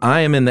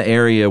I am in the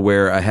area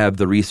where I have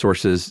the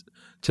resources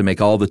to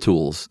make all the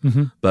tools,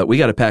 but we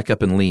got to pack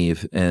up and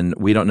leave, and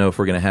we don't know if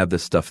we're going to have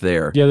this stuff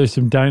there. Yeah, there's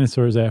some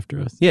dinosaurs after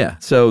us. Yeah,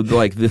 so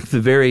like the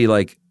very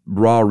like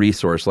raw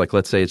resource, like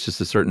let's say it's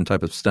just a certain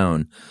type of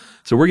stone.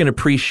 So we're going to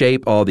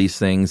pre-shape all these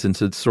things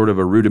into sort of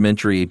a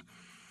rudimentary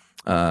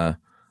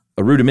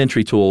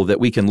tool that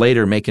we can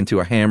later make into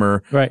a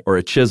hammer or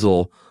a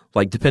chisel,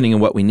 like depending on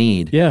what we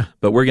need. Yeah.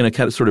 But we're going to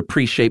kind of sort of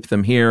pre-shape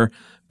them here,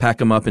 pack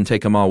them up, and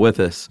take them all with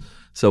us.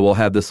 So we'll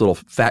have this little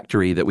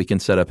factory that we can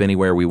set up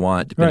anywhere we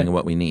want, depending on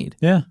what we need.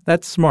 Yeah.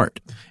 That's smart.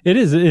 It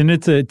is, and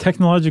it's a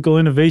technological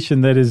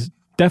innovation that is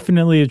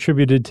definitely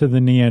attributed to the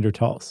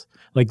Neanderthals.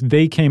 Like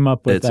they came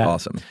up with that. It's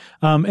awesome.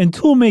 And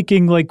tool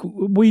making, like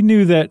we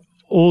knew that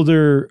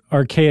older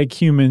archaic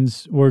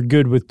humans were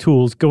good with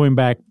tools going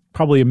back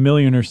probably 1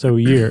 million or so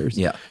years.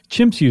 Yeah.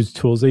 Chimps use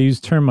tools. They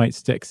use termite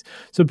sticks.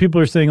 So people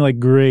are saying like,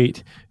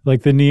 great,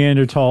 like the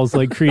Neanderthals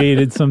like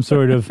created some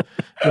sort of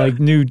like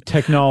new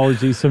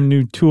technology, some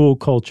new tool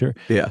culture.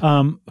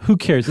 Yeah. Who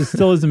cares? It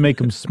still doesn't make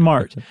them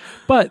smart.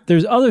 But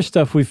there's other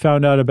stuff we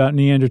found out about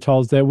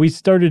Neanderthals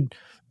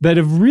that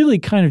have really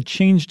kind of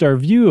changed our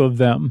view of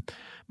them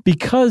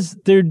because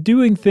they're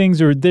doing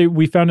things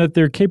we found out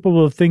they're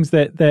capable of things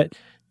that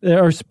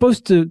are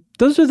supposed to,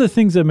 those are the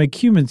things that make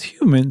humans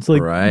humans.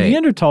 Like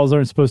Neanderthals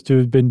aren't supposed to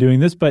have been doing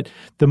this, but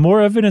the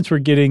more evidence we're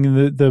getting,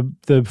 with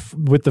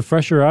the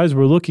fresher eyes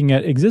we're looking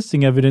at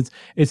existing evidence,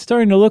 it's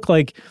starting to look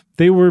like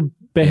they were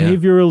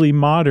behaviorally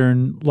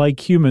modern like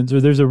humans,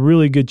 or there's a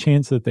really good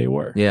chance that they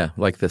were. Yeah,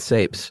 like the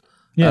sapes.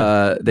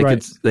 Yeah,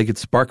 they could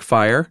spark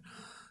fire.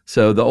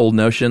 So the old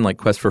notion, like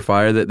Quest for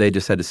Fire, that they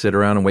just had to sit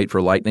around and wait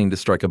for lightning to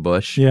strike a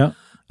bush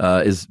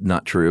is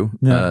not true.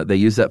 No. They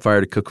use that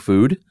fire to cook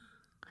food.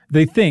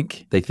 They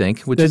think,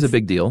 which is a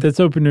big deal. That's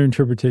open to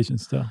interpretation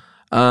still.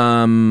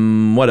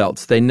 What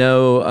else? They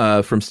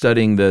know from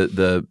studying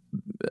the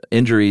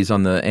injuries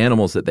on the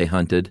animals that they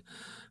hunted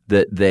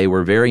that they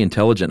were very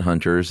intelligent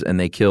hunters, and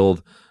they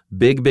killed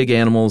big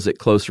animals at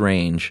close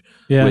range,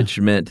 which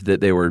meant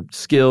that they were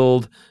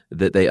skilled,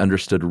 that they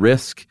understood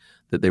risk,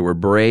 that they were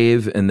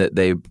brave, and that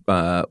they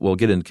we'll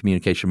get into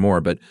communication more,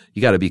 but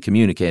you got to be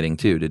communicating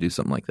too to do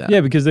something like that.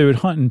 Yeah, because they would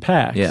hunt in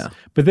packs. Yeah.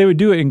 But they would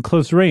do it in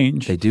close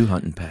range. They do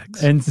hunt in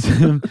packs. And is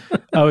that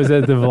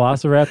the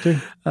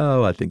Velociraptor?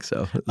 Oh, I think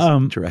so.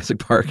 Jurassic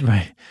Park.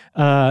 Right.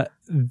 Wow,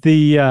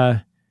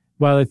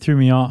 that threw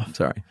me off.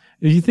 Sorry.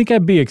 You think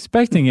I'd be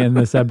expecting it in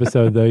this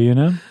episode, though, you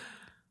know?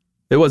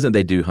 It wasn't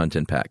they do hunt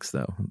in packs,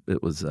 though.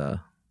 It was, I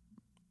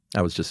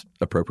was just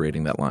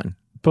appropriating that line.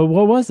 But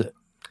what was it?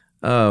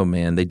 Oh,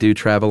 man. They do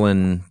travel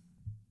in...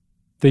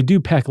 They do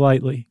pack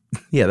lightly.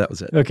 Yeah, that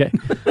was it. Okay.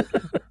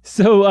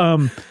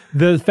 So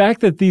the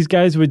fact that these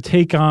guys would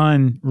take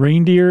on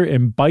reindeer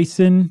and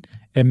bison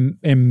and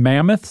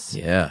mammoths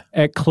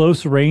at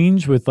close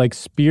range with like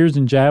spears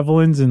and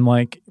javelins and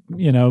like,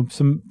 you know,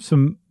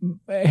 some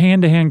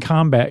hand-to-hand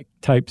combat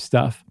type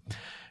stuff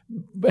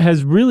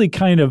has really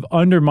kind of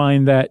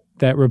undermined that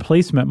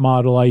replacement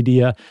model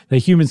idea that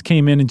humans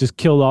came in and just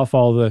killed off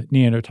all the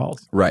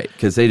Neanderthals. Right,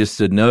 because they just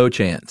stood no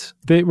chance.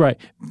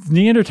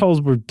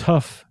 Neanderthals were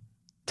tough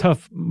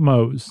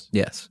moes.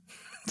 Yes,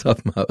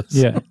 tough moes.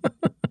 Yeah.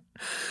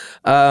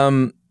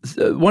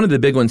 One of the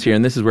big ones here,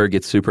 and this is where it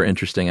gets super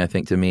interesting, I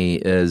think, to me,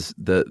 is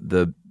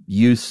the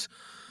use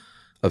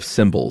of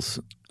symbols.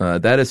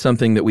 That is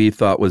something that we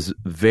thought was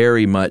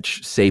very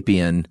much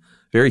sapien,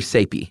 very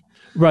sapy.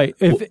 Right.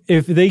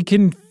 If we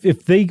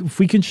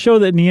can show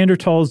that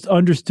Neanderthals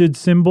understood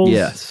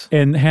symbols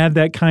and had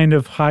that kind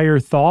of higher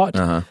thought,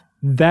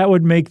 that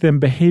would make them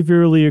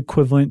behaviorally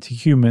equivalent to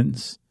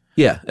humans.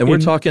 Yeah, and we're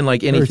talking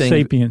like anything. Or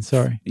sapien,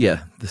 sorry.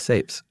 Yeah, the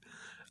sapes.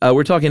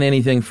 We're talking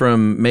anything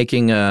from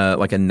making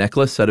like a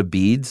necklace out of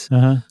beads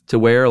to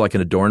wear, like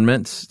an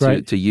adornment,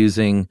 to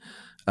using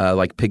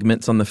like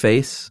pigments on the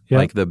face,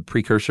 like the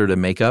precursor to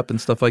makeup and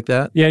stuff like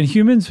that. Yeah, and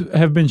humans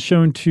have been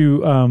shown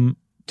to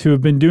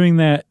have been doing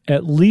that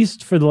at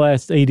least for the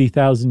last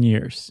 80,000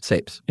 years.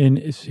 Sapes.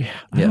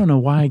 I don't know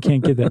why I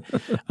can't get that.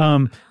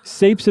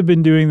 Sapes have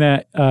been doing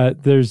that.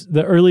 There's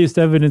the earliest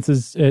evidence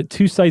is at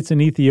 2 sites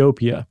in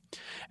Ethiopia.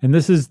 And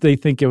this is, they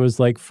think it was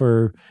like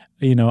for,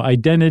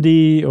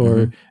 identity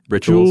or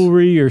rituals,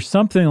 jewelry or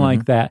something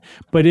like that.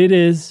 But it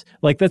is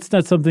like, that's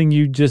not something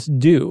you just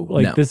do.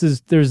 Like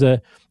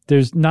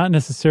there's not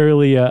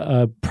necessarily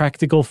a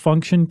practical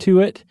function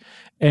to it.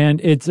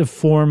 And it's a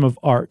form of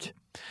art.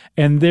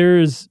 And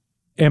there's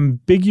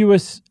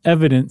ambiguous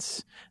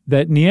evidence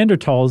that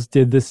Neanderthals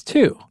did this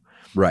too.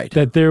 Right.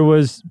 That there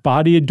was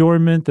body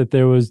adornment, that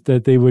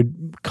they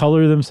would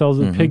color themselves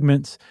with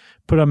pigments,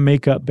 put on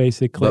makeup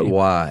basically. But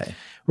why?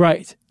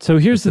 Right. So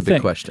here's the thing.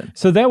 Big question.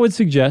 So that would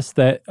suggest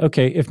that,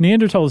 okay, if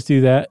Neanderthals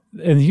do that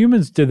and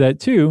humans did that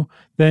too,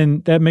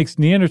 then that makes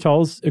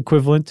Neanderthals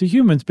equivalent to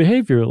humans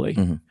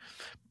behaviorally.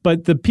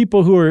 But the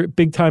people who are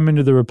big time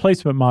into the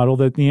replacement model,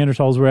 that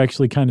Neanderthals were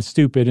actually kind of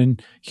stupid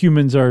and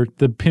humans are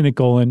the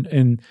pinnacle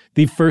and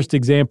the first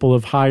example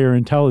of higher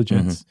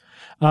intelligence,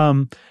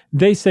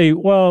 they say,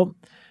 well,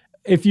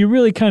 if you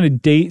really kind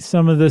of date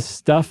some of this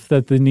stuff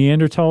that the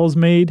Neanderthals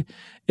made,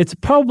 it's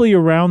probably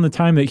around the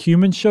time that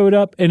humans showed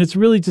up, and it's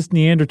really just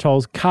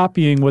Neanderthals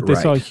copying what they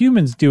saw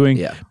humans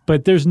doing,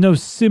 but there's no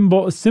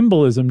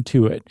symbolism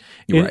to it.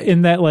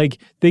 In that, like,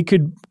 they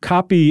could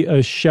copy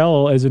a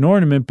shell as an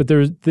ornament, but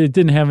it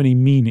didn't have any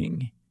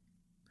meaning.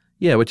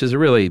 Yeah, which is a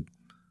really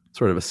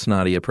sort of a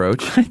snotty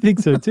approach. I think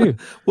so, too.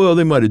 Well,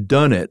 they might have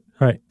done it,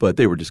 right? But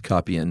they were just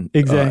copying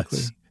Exactly.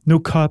 us. No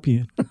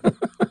copying.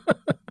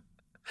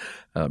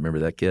 Remember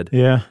that kid?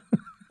 Yeah.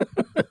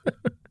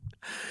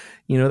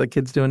 You know what that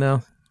kid's doing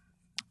now?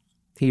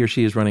 He or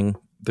she is running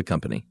the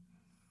company.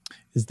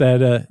 Is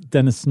that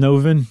Dennis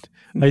Snoven,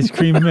 ice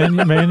cream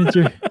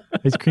manager,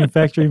 ice cream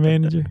factory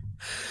manager?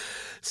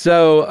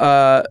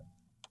 So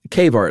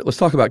cave art. Let's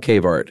talk about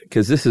cave art,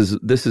 because this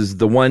is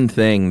the one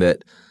thing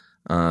that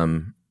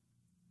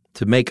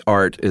to make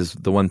art is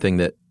the one thing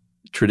that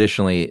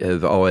traditionally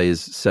have always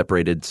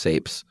separated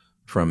sapes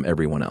from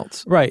everyone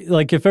else. Right.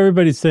 Like if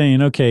everybody's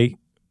saying, okay,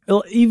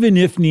 even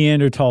if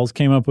Neanderthals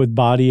came up with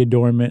body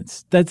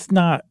adornments, that's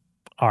not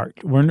art.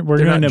 We're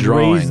going to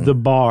raise the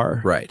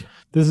bar. Right.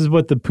 This is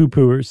what the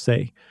poo-pooers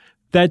say.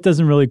 That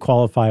doesn't really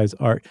qualify as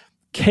art.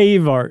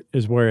 Cave art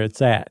is where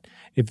it's at.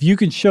 If you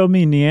can show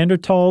me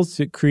Neanderthals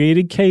that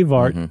created cave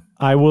art,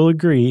 I will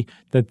agree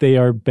that they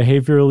are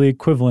behaviorally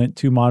equivalent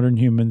to modern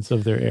humans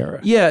of their era.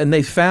 Yeah, and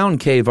they found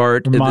cave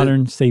art.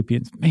 Modern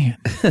sapiens. Man.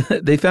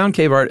 They found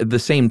cave art at the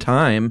same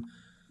time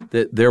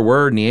that there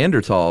were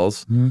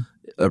Neanderthals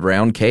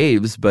around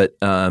caves, but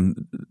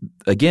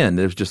again,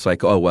 it was just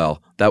like, oh,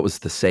 well, that was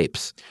the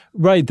sapes.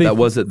 Right. That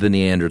wasn't the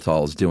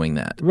Neanderthals doing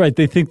that. Right.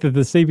 They think that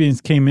the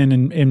sapiens came in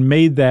and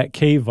made that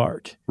cave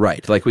art.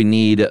 Right. Like we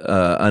need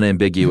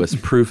unambiguous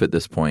proof at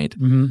this point.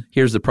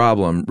 Here's the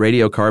problem.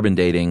 Radiocarbon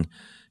dating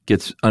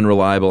gets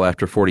unreliable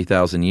after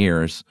 40,000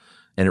 years,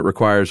 and it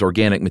requires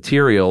organic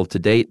material to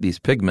date these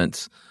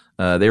pigments.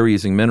 They were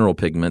using mineral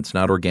pigments,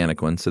 not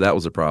organic ones, so that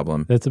was a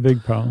problem. That's a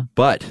big problem.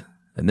 But,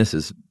 and this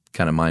is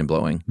kind of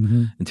mind-blowing,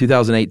 in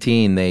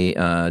 2018, they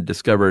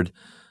discovered,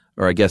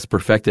 or I guess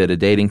perfected, a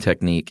dating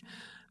technique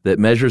that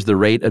measures the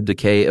rate of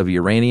decay of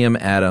uranium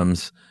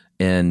atoms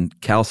in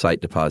calcite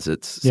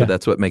deposits. So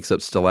that's what makes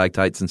up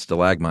stalactites and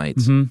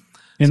stalagmites. In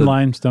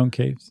limestone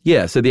caves.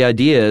 Yeah, so the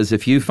idea is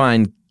if you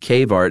find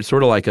cave art,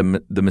 sort of like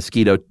the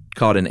mosquito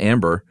caught in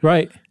amber.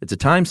 Right. It's a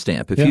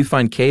timestamp. If you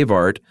find cave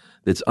art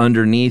that's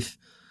underneath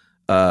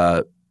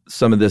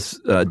some of this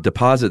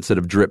deposits that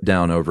have dripped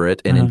down over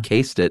it and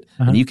encased it,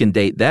 and you can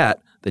date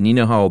that, then you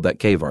know how old that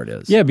cave art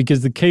is. Yeah,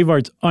 because the cave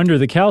art's under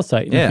the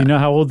calcite. And if you know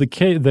how old the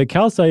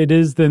calcite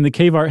is, then the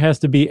cave art has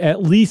to be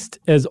at least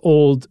as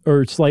old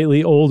or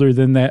slightly older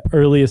than that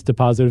earliest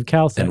deposit of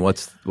calcite. And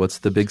what's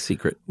the big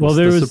secret? Well,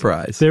 the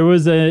surprise? There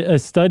was a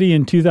study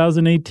in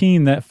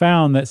 2018 that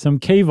found that some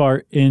cave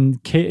art in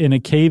a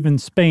cave in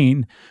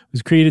Spain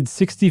was created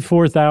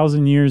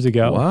 64,000 years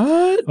ago.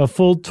 What? A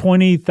full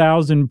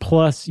 20,000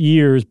 plus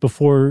years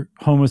before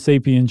Homo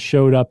sapiens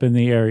showed up in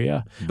the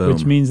area. Boom.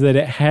 Which means that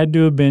it had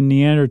to have been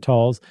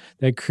Neanderthals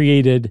that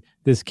created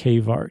this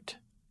cave art.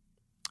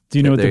 Do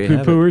you know what the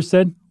poo-pooers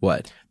said?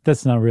 What?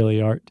 That's not really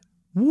art.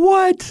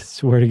 What?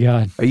 Swear to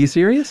God. Are you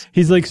serious?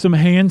 He's like some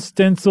hand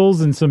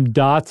stencils and some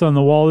dots on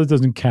the wall that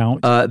doesn't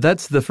count.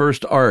 That's the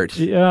first art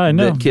I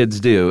know. that kids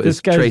do,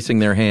 is tracing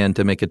their hand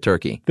to make a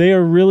turkey. They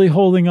are really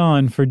holding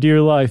on for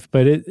dear life,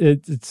 but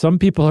some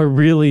people are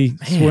really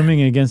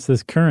swimming against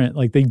this current.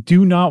 Like, they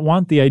do not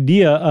want the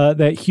idea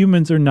that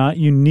humans are not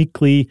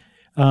uniquely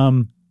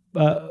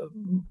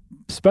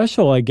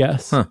special, I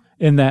guess,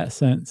 in that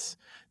sense.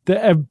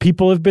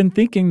 People have been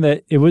thinking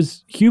that it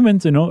was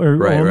humans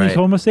or only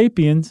Homo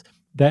sapiens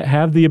that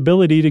have the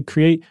ability to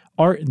create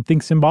art and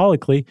think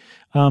symbolically,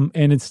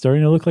 and it's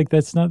starting to look like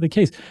that's not the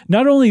case.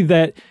 Not only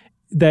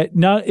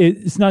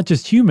it's not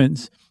just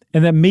humans,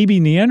 and that maybe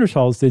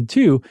Neanderthals did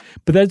too,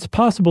 but that's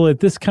possible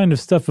that this kind of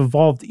stuff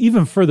evolved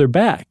even further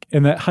back,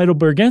 and that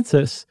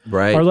Heidelbergensis,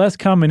 our last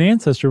common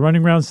ancestor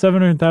running around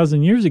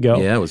 700,000 years ago,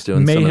 was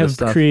doing may some have of this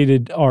stuff.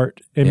 created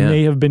art and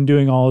may have been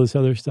doing all this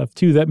other stuff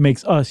too that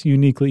makes us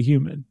uniquely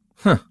human.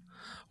 Huh.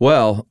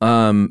 Well,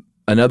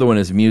 another one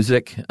is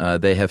music.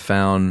 They have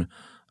found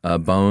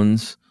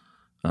bones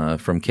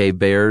from cave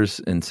bears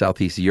in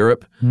Southeast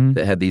Europe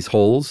that had these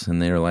holes,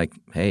 and they were like,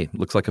 hey,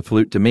 looks like a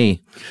flute to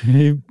me.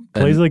 He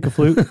plays like a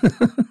flute.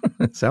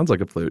 It sounds like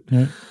a flute.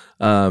 Yeah.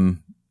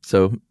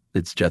 So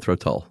it's Jethro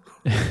Tull.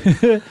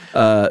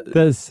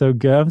 That's so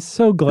good. I'm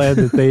so glad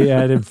that they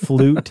added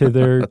flute to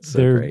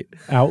their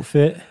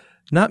outfit.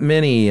 Not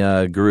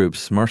many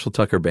groups. Marshall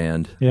Tucker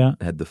Band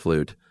had the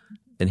flute.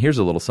 And here's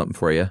a little something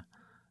for you.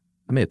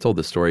 I may have told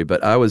this story,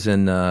 but I was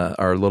in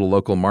our little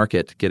local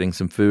market getting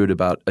some food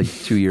about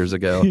 2 years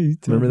ago.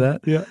 Remember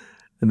that? Yeah.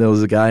 And there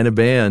was a guy in a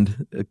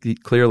band,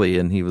 clearly,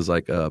 and he was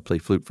like, play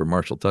flute for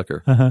Marshall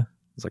Tucker. I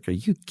was like, are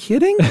you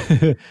kidding?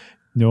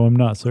 No, I'm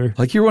not, sir.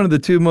 Like, you're one of the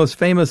two most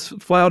famous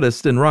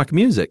flautists in rock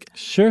music.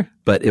 Sure.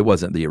 But it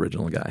wasn't the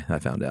original guy, I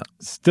found out.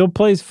 Still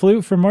plays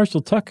flute for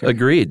Marshall Tucker.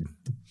 Agreed.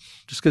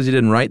 Just because he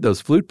didn't write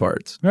those flute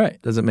parts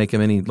doesn't make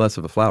him any less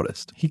of a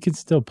flautist. He could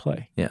still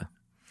play. Yeah.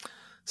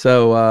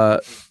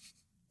 So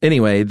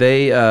anyway,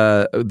 they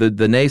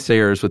the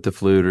naysayers with the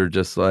flute are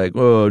just like,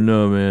 oh,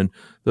 no, man.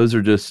 Those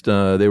are just,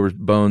 they were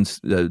bones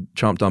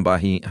chomped on by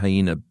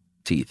hyena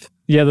teeth.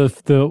 Yeah,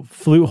 the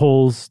flute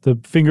holes, the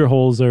finger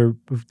holes are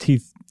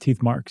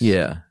teeth marks.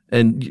 Yeah.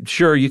 And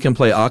sure, you can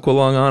play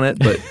Aqualung on it,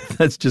 but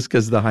that's just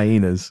because the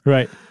hyenas.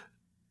 Right.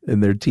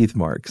 And their teeth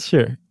marks.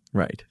 Sure.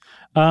 Right.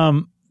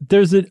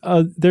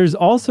 There's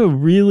also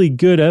really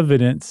good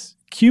evidence,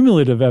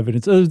 cumulative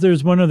evidence.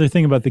 There's one other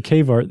thing about the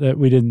cave art that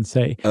we didn't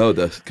say. Oh,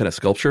 the kind of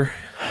sculpture?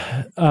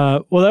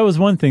 Well, that was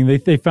one thing.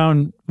 They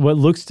found what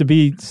looks to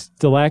be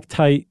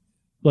stalactite,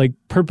 like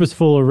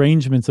purposeful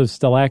arrangements of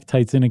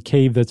stalactites in a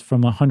cave that's from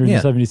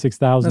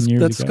 176,000 years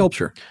ago. That's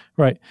sculpture.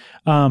 Right.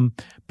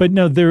 But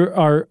no, there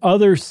are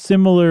other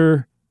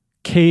similar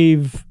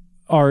cave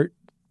art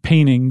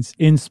paintings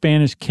in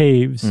Spanish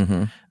caves.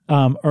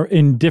 Or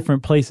in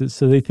different places.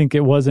 So they think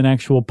it was an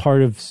actual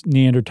part of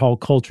Neanderthal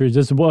culture. It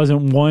just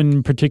wasn't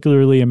one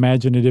particularly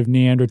imaginative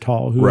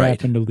Neanderthal who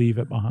happened to leave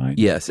it behind.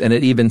 Yes, and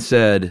it even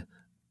said,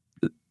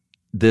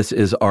 this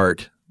is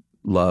art,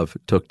 love,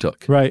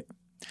 tuk-tuk. Right.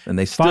 And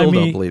they still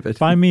don't believe it.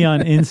 Find me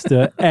on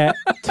Insta at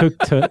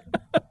tuk-tuk.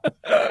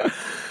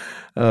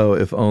 Oh,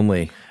 if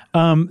only.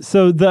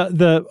 So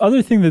the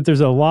other thing that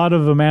there's a lot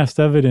of amassed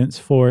evidence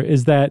for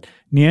is that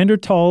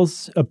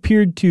Neanderthals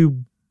appeared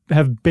to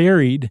have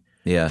buried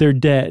they're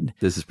dead.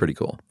 This is pretty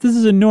cool. This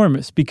is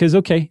enormous because,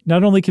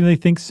 not only can they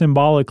think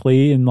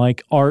symbolically in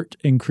like art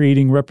and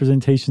creating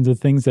representations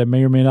of things that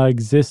may or may not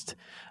exist,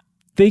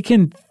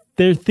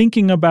 they're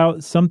thinking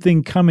about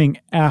something coming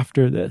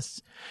after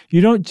this.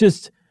 You don't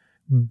just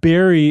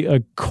bury a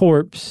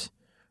corpse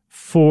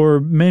for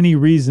many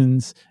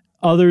reasons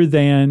other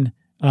than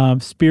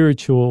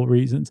spiritual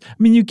reasons. I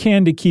mean, you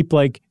can to keep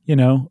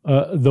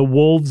the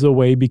wolves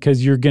away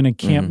because you're going to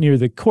camp near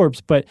the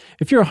corpse. But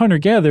if you're a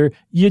hunter-gatherer,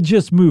 you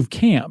just move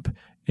camp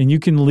and you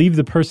can leave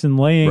the person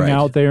laying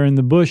out there in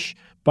the bush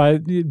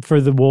for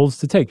the wolves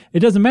to take. It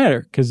doesn't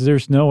matter because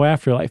there's no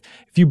afterlife.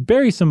 If you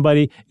bury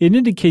somebody, it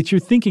indicates you're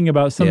thinking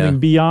about something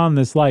beyond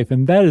this life.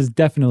 And that is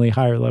definitely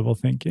higher level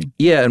thinking.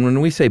 Yeah. And when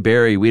we say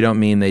bury, we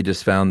don't mean they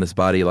just found this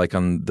body like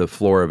on the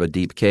floor of a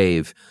deep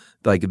cave.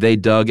 Like they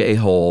dug a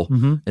hole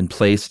and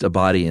placed a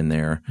body in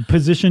there.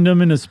 Positioned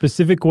them in a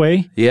specific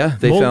way. Yeah,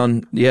 they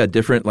found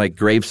different like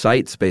grave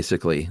sites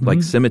basically,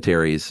 like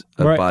cemeteries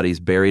of bodies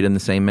buried in the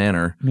same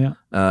manner. Yeah.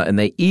 And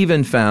they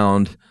even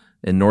found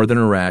in northern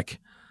Iraq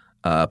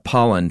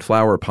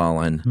flower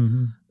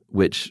pollen,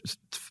 which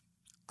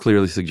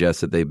clearly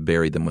suggests that they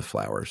buried them with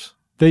flowers.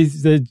 They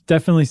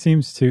definitely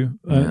seems to.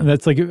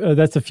 That's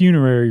that's a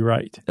funerary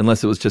rite.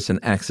 Unless it was just an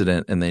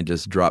accident and they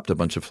just dropped a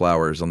bunch of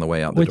flowers on the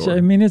way out the door. Which,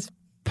 I mean, it's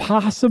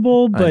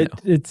possible, but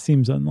it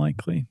seems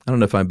unlikely. I don't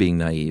know if I'm being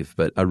naive,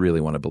 but I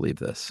really want to believe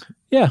this.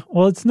 Yeah,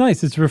 well, it's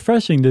nice. It's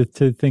refreshing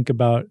to think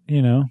about,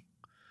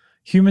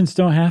 humans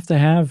don't have to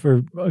have,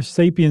 or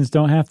sapiens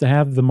don't have to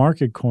have the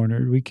market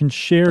cornered. We can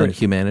share it.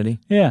 Humanity?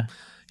 Yeah.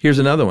 Here's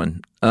another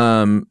one.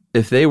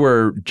 If they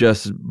were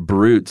just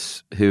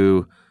brutes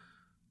who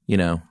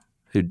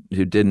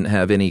didn't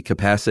have any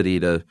capacity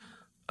to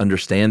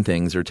understand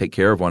things or take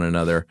care of one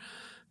another,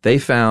 they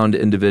found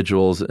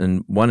individuals,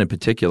 and one in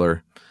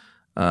particular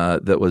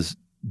that was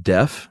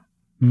deaf,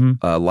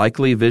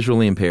 likely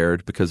visually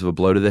impaired because of a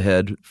blow to the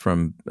head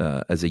from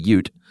as a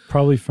Ute.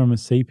 Probably from a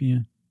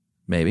sapien.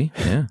 Maybe,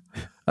 yeah.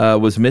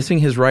 Was missing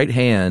his right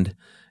hand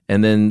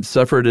and then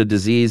suffered a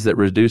disease that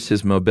reduced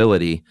his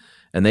mobility.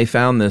 And they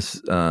found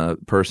this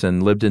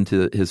person lived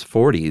into his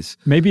 40s.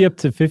 Maybe up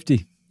to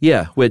 50.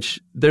 Yeah, which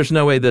there's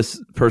no way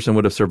this person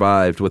would have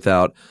survived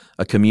without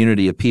a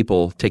community of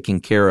people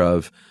taking care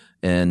of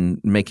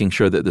and making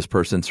sure that this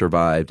person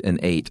survived and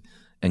ate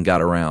and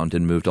got around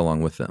and moved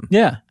along with them.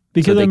 Yeah.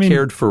 Because so they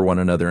cared for one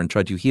another and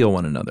tried to heal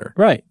one another.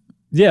 Right.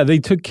 Yeah, they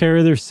took care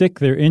of their sick,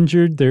 they're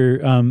injured,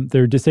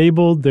 they're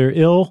disabled, they're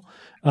ill.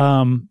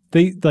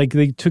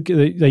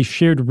 They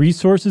shared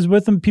resources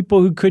with them.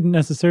 People who couldn't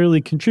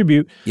necessarily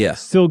contribute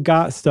still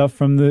got stuff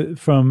from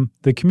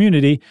the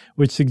community,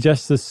 which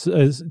suggests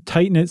a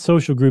tight-knit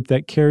social group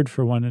that cared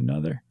for one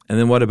another. And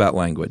then what about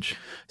language?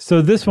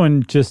 So this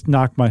one just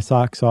knocked my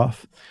socks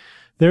off.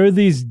 There are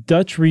these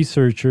Dutch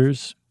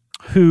researchers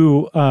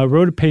who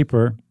wrote a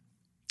paper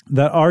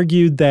that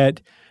argued that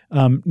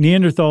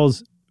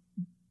Neanderthals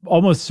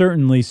almost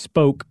certainly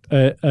spoke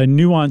a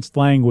nuanced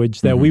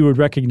language that we would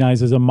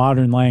recognize as a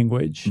modern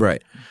language.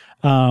 Right.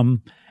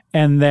 And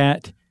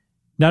that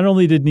not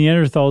only did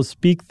Neanderthals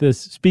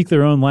speak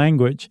their own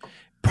language,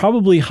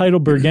 probably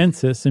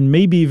Heidelbergensis and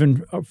maybe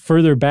even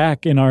further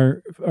back in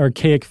our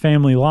archaic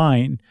family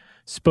line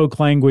spoke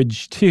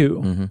language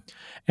too. Mm-hmm.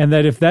 And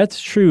that if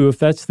that's true, if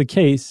that's the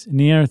case,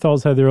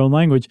 Neanderthals had their own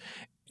language,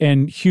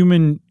 and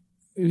humans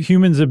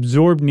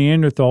absorbed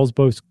Neanderthals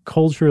both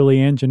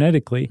culturally and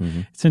genetically,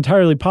 it's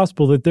entirely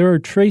possible that there are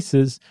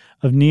traces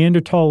of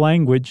Neanderthal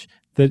language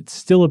that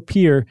still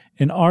appear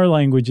in our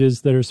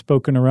languages that are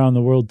spoken around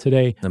the world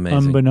today,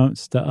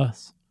 unbeknownst to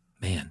us.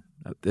 Man,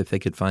 if they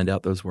could find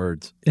out those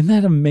words. Isn't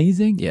that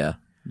amazing? Yeah,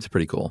 it's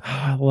pretty cool.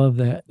 I love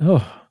that.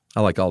 Oh,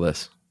 I like all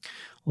this.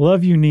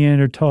 Love you,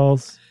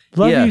 Neanderthals.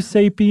 Love you,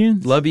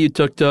 Sapiens. Love you,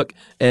 Tuk-Tuk.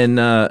 And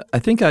I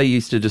think I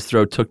used to just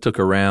throw Tuk-Tuk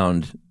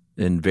around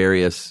in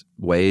various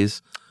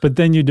ways. But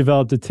then you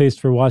developed a taste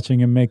for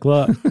watching him make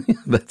love.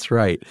 That's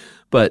right.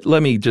 But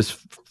let me just,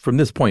 from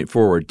this point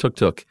forward,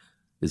 Tuk-Tuk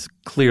is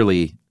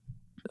clearly...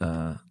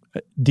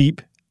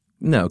 deep?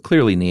 No,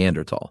 clearly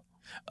Neanderthal.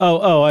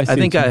 Oh, I see. I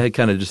think I had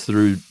kind of just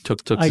threw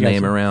Tuk-Tuk's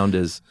name around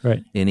as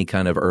any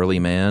kind of early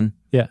man.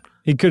 Yeah.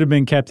 He could have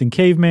been Captain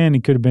Caveman.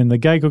 He could have been the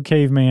Geico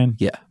Caveman.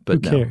 Yeah,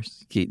 but who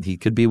cares? He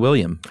could be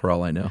William, for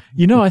all I know.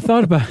 You know, I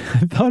thought about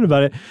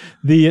it.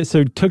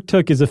 So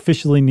Tuk-Tuk is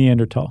officially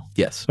Neanderthal.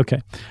 Yes.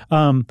 Okay.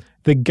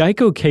 The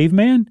Geico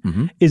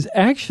Caveman is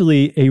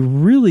actually a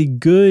really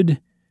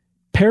good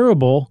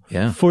parable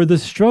for the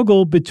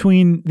struggle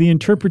between the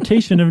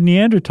interpretation of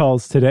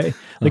Neanderthals today.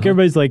 Like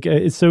everybody's like,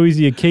 it's so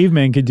easy a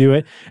caveman could do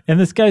it. And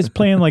this guy's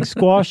playing like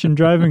squash and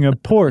driving a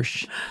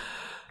Porsche.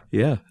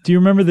 Yeah. Do you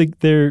remember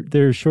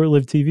their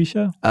short-lived TV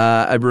show?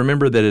 I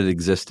remember that it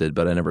existed,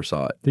 but I never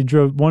saw it.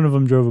 One of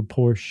them drove a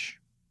Porsche.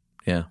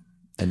 Yeah.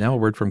 And now a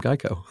word from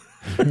Geico.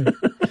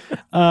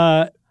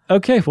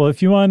 Okay, well,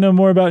 if you want to know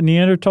more about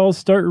Neanderthals,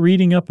 start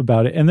reading up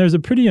about it. And there's a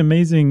pretty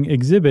amazing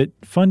exhibit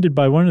funded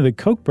by one of the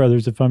Koch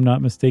brothers, if I'm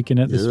not mistaken,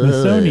 at the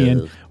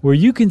Smithsonian, where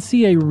you can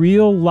see a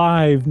real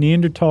live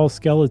Neanderthal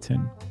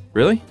skeleton.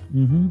 Really?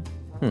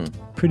 Mm-hmm.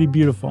 Pretty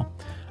beautiful.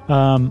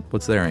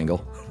 What's their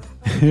angle?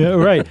 Yeah,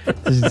 right.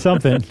 This is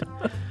something.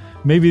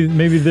 Maybe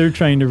they're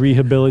trying to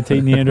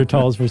rehabilitate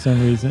Neanderthals for some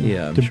reason.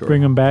 Yeah, I'm to sure.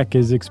 bring them back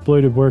as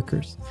exploited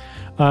workers.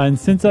 And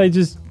since I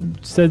just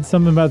said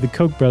something about the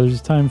Koch brothers,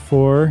 it's time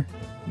for...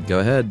 Go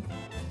ahead.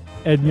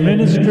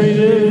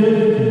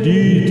 Administrative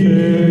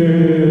details.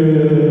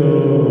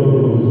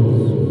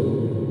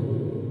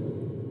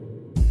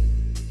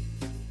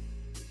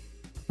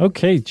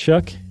 Okay,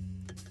 Chuck.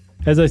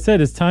 As I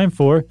said, it's time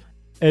for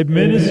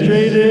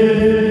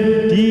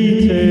administrative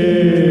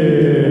details.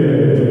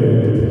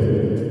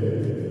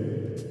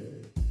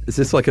 Is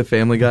this like a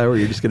Family Guy where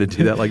you're just going to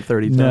do that like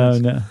 30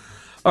 times? No.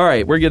 All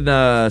right, we're going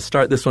to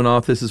start this one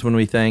off. This is when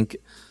we thank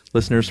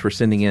listeners for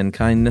sending in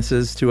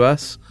kindnesses to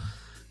us.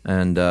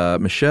 And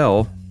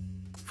Michelle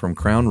from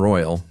Crown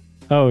Royal.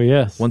 Oh,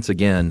 yes. Once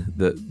again,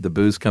 the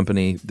booze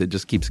company that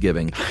just keeps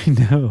giving. I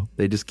know.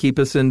 They just keep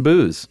us in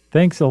booze.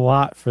 Thanks a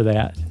lot for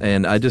that.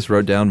 And I just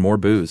wrote down more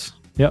booze.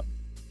 Yep.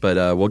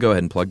 But we'll go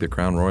ahead and plug the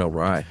Crown Royal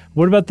Rye.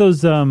 What about those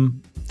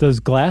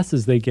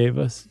glasses they gave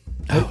us?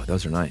 Oh,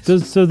 those are nice.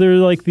 So they're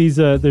like these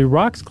they're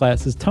rocks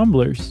glasses,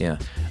 tumblers. Yeah.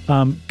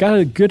 Got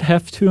a good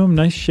heft to them,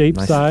 nice shape,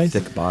 nice size.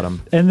 thick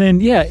bottom. And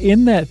then,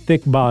 in that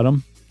thick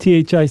bottom,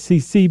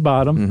 THICC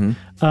bottom,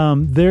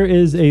 there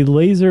is a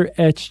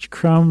laser-etched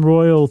Crown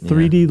Royal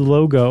 3D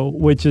logo,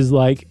 which is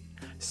like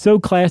so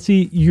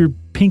classy, your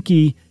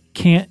pinky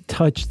can't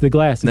touch the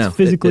glass. It's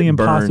physically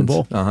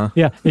impossible.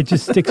 Yeah, it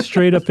just sticks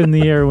straight up in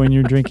the air when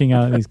you're drinking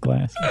out of these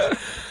glasses.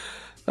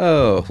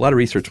 Oh, a lot of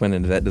research went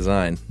into that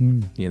design,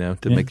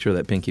 to make sure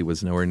that pinky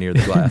was nowhere near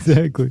the glass.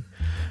 Exactly.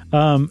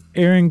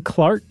 Aaron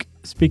Clark,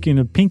 speaking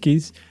of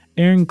pinkies,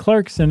 Aaron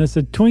Clark sent us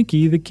a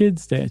Twinkie the Kid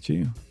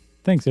statue.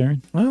 Thanks,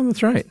 Aaron. Well,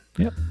 that's right.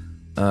 Yep.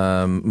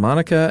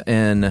 Monica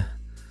and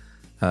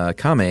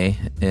Kame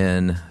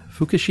in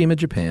Fukushima,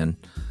 Japan,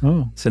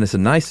 sent us a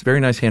nice, very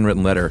nice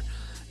handwritten letter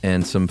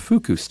and some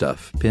Fuku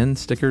stuff: pins,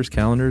 stickers,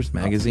 calendars,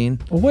 magazine.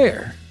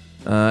 Where?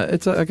 I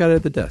got it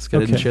at the desk. I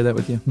didn't share that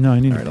with you. No, I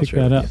need to pick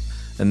that up.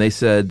 And they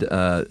said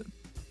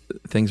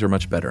things are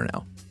much better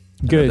now.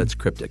 Good. That's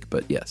cryptic,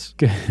 but yes.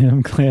 Good.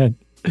 I'm glad.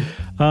 We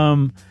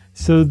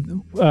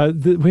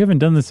haven't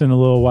done this in a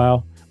little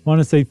while. I want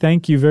to say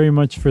thank you very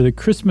much for the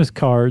Christmas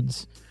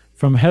cards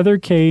from Heather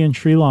K. in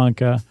Sri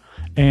Lanka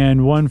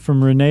and one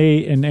from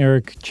Renee and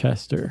Eric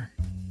Chester.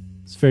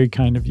 It's very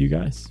kind of you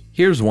guys.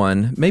 Here's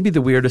one, maybe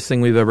the weirdest thing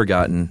we've ever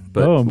gotten,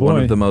 but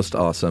one of the most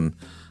awesome.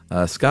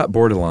 Scott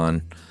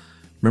Bordelon,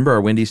 remember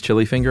our Wendy's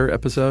Chili Finger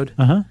episode?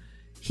 Uh-huh.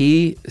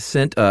 He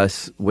sent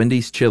us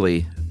Wendy's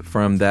chili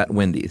from that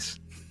Wendy's.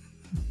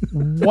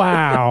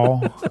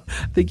 Wow.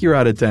 I think you're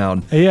out of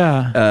town.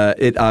 Yeah.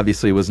 It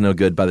obviously was no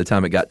good by the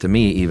time it got to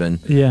me even.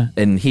 Yeah.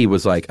 And he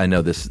was like, I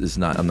know this is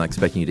not, I'm not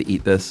expecting you to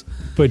eat this.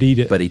 But eat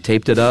it. But he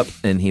taped it up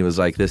and he was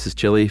like, this is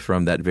chili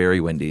from that very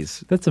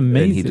Wendy's. That's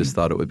amazing. And he just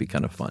thought it would be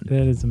kind of fun.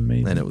 That is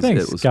amazing. And it was,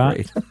 Thanks, it was Scott.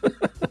 great.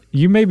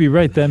 You may be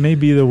right. That may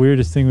be the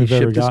weirdest thing we've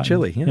ever gotten. He shipped us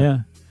chili.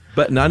 Yeah.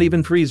 But not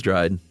even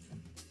freeze-dried.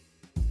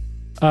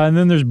 And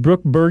then there's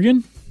Brooke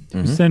Bergen.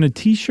 Who sent a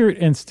T-shirt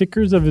and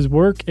stickers of his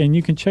work, and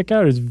you can check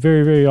out his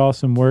very, very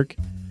awesome work.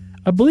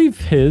 I believe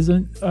his,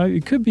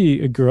 it could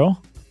be a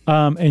girl.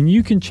 And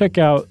you can check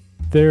out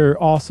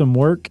their awesome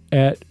work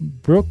at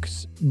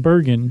Brooks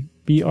Bergen,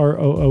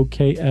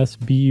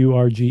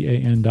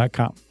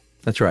 BROOKSBURGAN.com.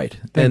 That's right.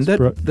 Thanks,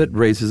 and that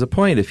raises a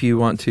point. If you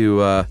want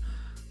to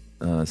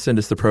send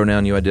us the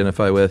pronoun you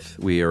identify with,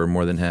 we are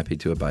more than happy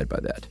to abide by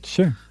that.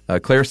 Sure.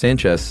 Claire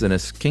Sanchez sent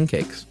us king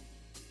cakes.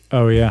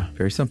 Oh, yeah.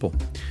 Very simple.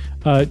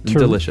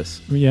 Delicious.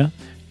 Yeah.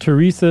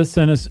 Teresa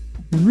sent us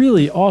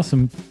really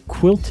awesome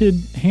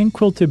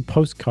hand-quilted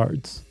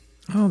postcards.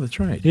 Oh,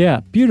 that's right. Yeah,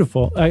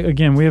 beautiful.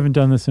 Again, we haven't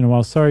done this in a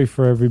while. Sorry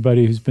for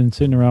everybody who's been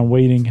sitting around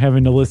waiting,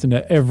 having to listen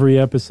to every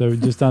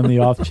episode just on the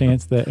off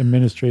chance that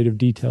administrative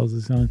details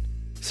is on.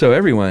 So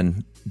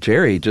everyone,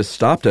 Jerry just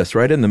stopped us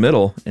right in the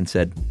middle and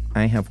said,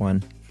 I have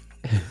one.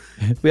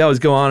 We always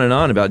go on and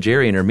on about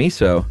Jerry and her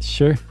miso.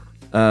 Sure.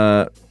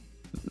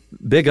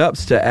 Big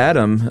ups to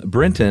Adam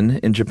Brenton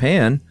in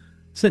Japan.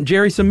 Sent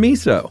Jerry some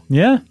miso.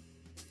 Yeah.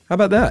 How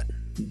about that?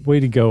 Way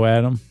to go,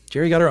 Adam.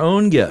 Jerry got her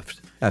own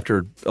gift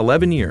after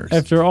 11 years.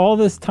 After all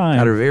this time.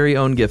 Got her very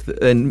own gift,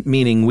 and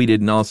meaning we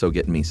didn't also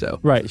get miso.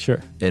 Right, sure.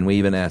 And we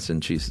even asked,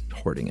 and she's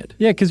hoarding it.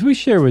 Yeah, because we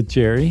share with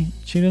Jerry.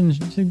 She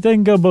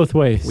didn't go both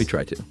ways. We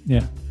try to.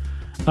 Yeah.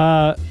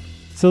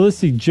 So let's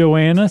see.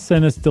 Joanna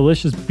sent us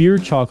delicious beer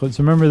chocolates.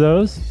 Remember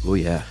those? Oh,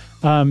 yeah.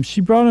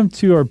 She brought them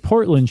to our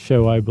Portland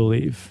show, I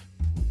believe.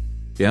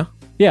 Yeah?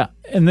 Yeah,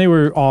 and they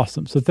were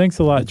awesome. So thanks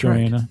a lot, That's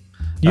Joanna. Right.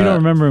 You don't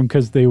remember them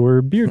because they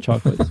were beer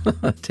chocolates.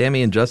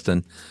 Tammy and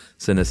Justin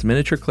sent us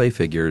miniature clay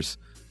figures,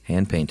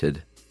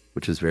 hand-painted,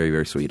 which is very,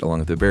 very sweet, along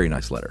with a very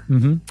nice letter.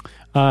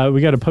 Mm-hmm.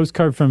 We got a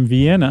postcard from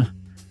Vienna.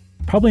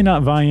 Probably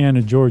not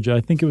Vienna, Georgia.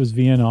 I think it was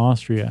Vienna,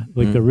 Austria,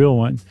 like the real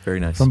one. Very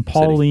nice. From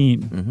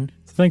Pauline. Mm-hmm.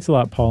 So thanks a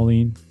lot,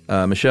 Pauline.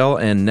 Michelle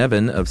and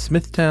Nevin of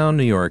Smithtown,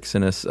 New York,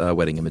 sent us a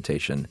wedding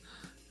invitation.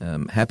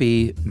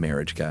 Happy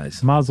marriage,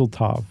 guys. Mazel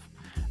tov.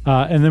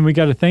 And then we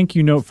got a thank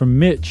you note from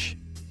Mitch,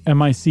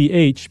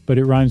 M-I-C-H, but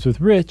it rhymes with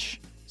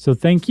Rich. So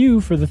thank you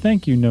for the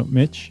thank you note,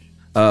 Mitch.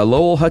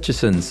 Lowell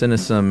Hutchison sent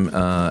us some,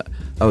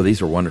 these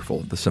are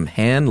wonderful, some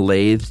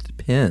hand-lathed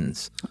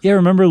pins. Yeah,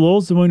 remember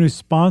Lowell's the one who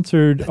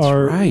sponsored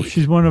right.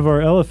 She's one of our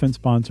elephant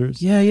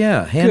sponsors.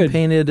 Yeah.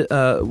 Hand-painted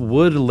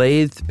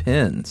wood-lathed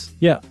pins.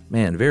 Yeah.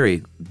 Man,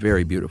 very,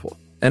 very beautiful.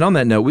 And on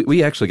that note,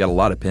 we actually got a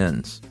lot of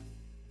pins.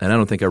 And I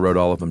don't think I wrote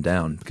all of them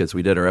down because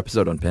we did our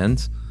episode on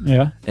pins.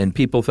 Yeah. And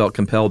people felt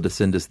compelled to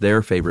send us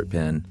their favorite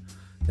pin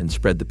and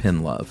spread the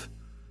pin love.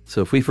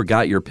 So if we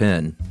forgot your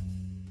pin,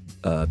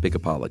 big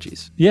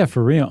apologies. Yeah,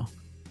 for real.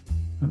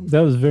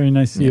 That was a very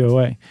nice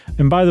COA. Yeah.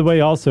 And by the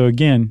way, also,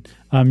 again,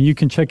 you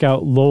can check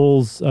out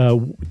Lowell's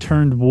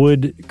Turned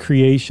Wood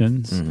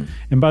Creations. Mm-hmm.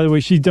 And by the way,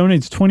 she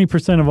donates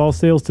 20% of all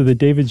sales to the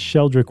David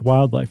Sheldrick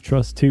Wildlife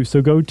Trust, too.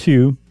 So go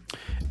to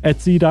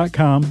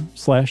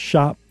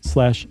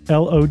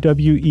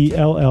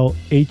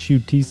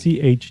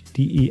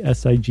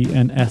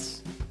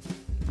etsy.com/shop/LOWELLHUTCHDESIGNS.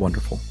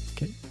 Wonderful.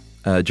 Okay.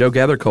 Joe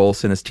Gathercole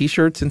sent us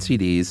T-shirts and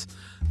CDs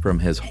from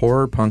his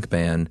horror punk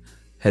band,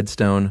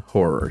 Headstone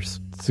Horrors.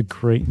 It's a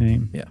great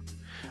name. Yeah.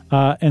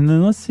 And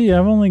then let's see,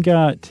 I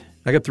got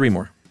 3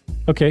 more.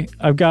 Okay.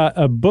 I've got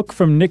a book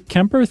from Nick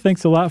Kemper.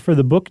 Thanks a lot for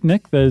the book,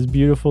 Nick. That is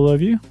beautiful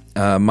of you.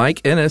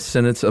 Mike Ennis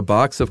sent us a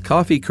box of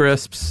coffee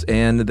crisps,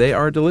 and they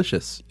are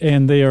delicious.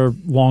 And they are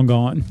long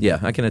gone. Yeah,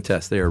 I can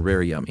attest. They are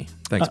very yummy.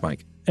 Thanks,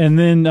 Mike. And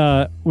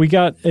then we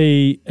got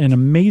an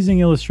amazing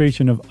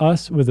illustration of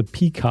us with a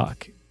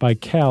peacock by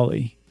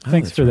Callie.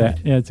 Thanks for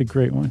that. Yeah, it's a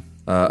great one.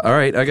 All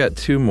right, I got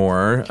 2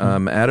 more.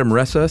 Adam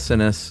Ressa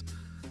sent us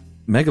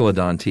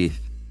megalodon teeth.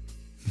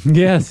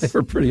 Yes. They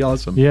were pretty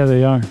awesome. Yeah,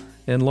 they are.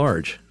 And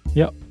large.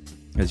 Yep.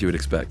 As you would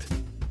expect.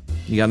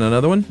 You got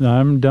another one?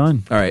 I'm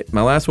done. All right.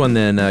 My last one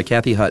then,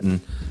 Kathy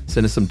Hutton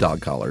sent us some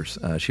dog collars.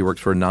 She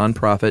works for a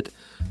nonprofit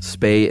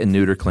spay and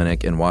neuter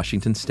clinic in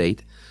Washington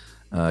State.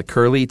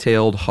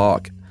 Curly-tailed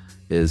Hawk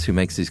is who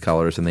makes these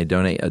collars, and they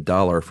donate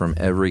 $1 from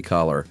every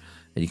collar.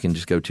 And you can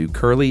just go to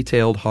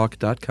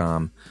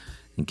curlytailedhawk.com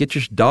and get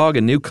your dog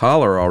a new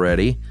collar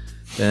already.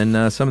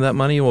 Then some of that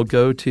money will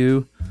go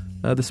to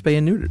the spay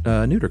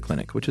and neuter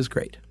clinic, which is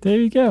great. There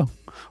you go.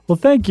 Well,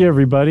 thank you,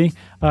 everybody.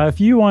 If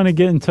you want to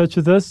get in touch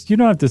with us, you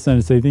don't have to send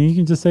us anything. You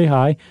can just say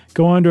hi.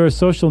 Go onto our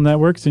social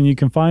networks, and you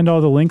can find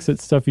all the links at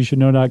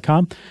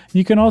stuffyoushouldknow.com.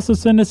 You can also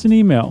send us an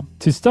email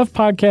to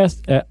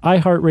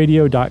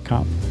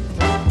stuffpodcast@iheartradio.com.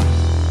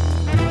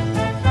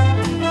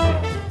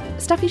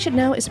 Stuff You Should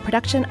Know is a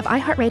production of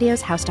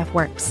iHeartRadio's How Stuff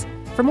Works.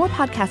 For more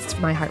podcasts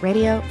from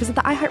iHeartRadio, visit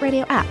the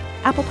iHeartRadio app,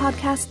 Apple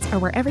Podcasts, or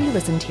wherever you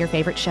listen to your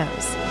favorite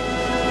shows.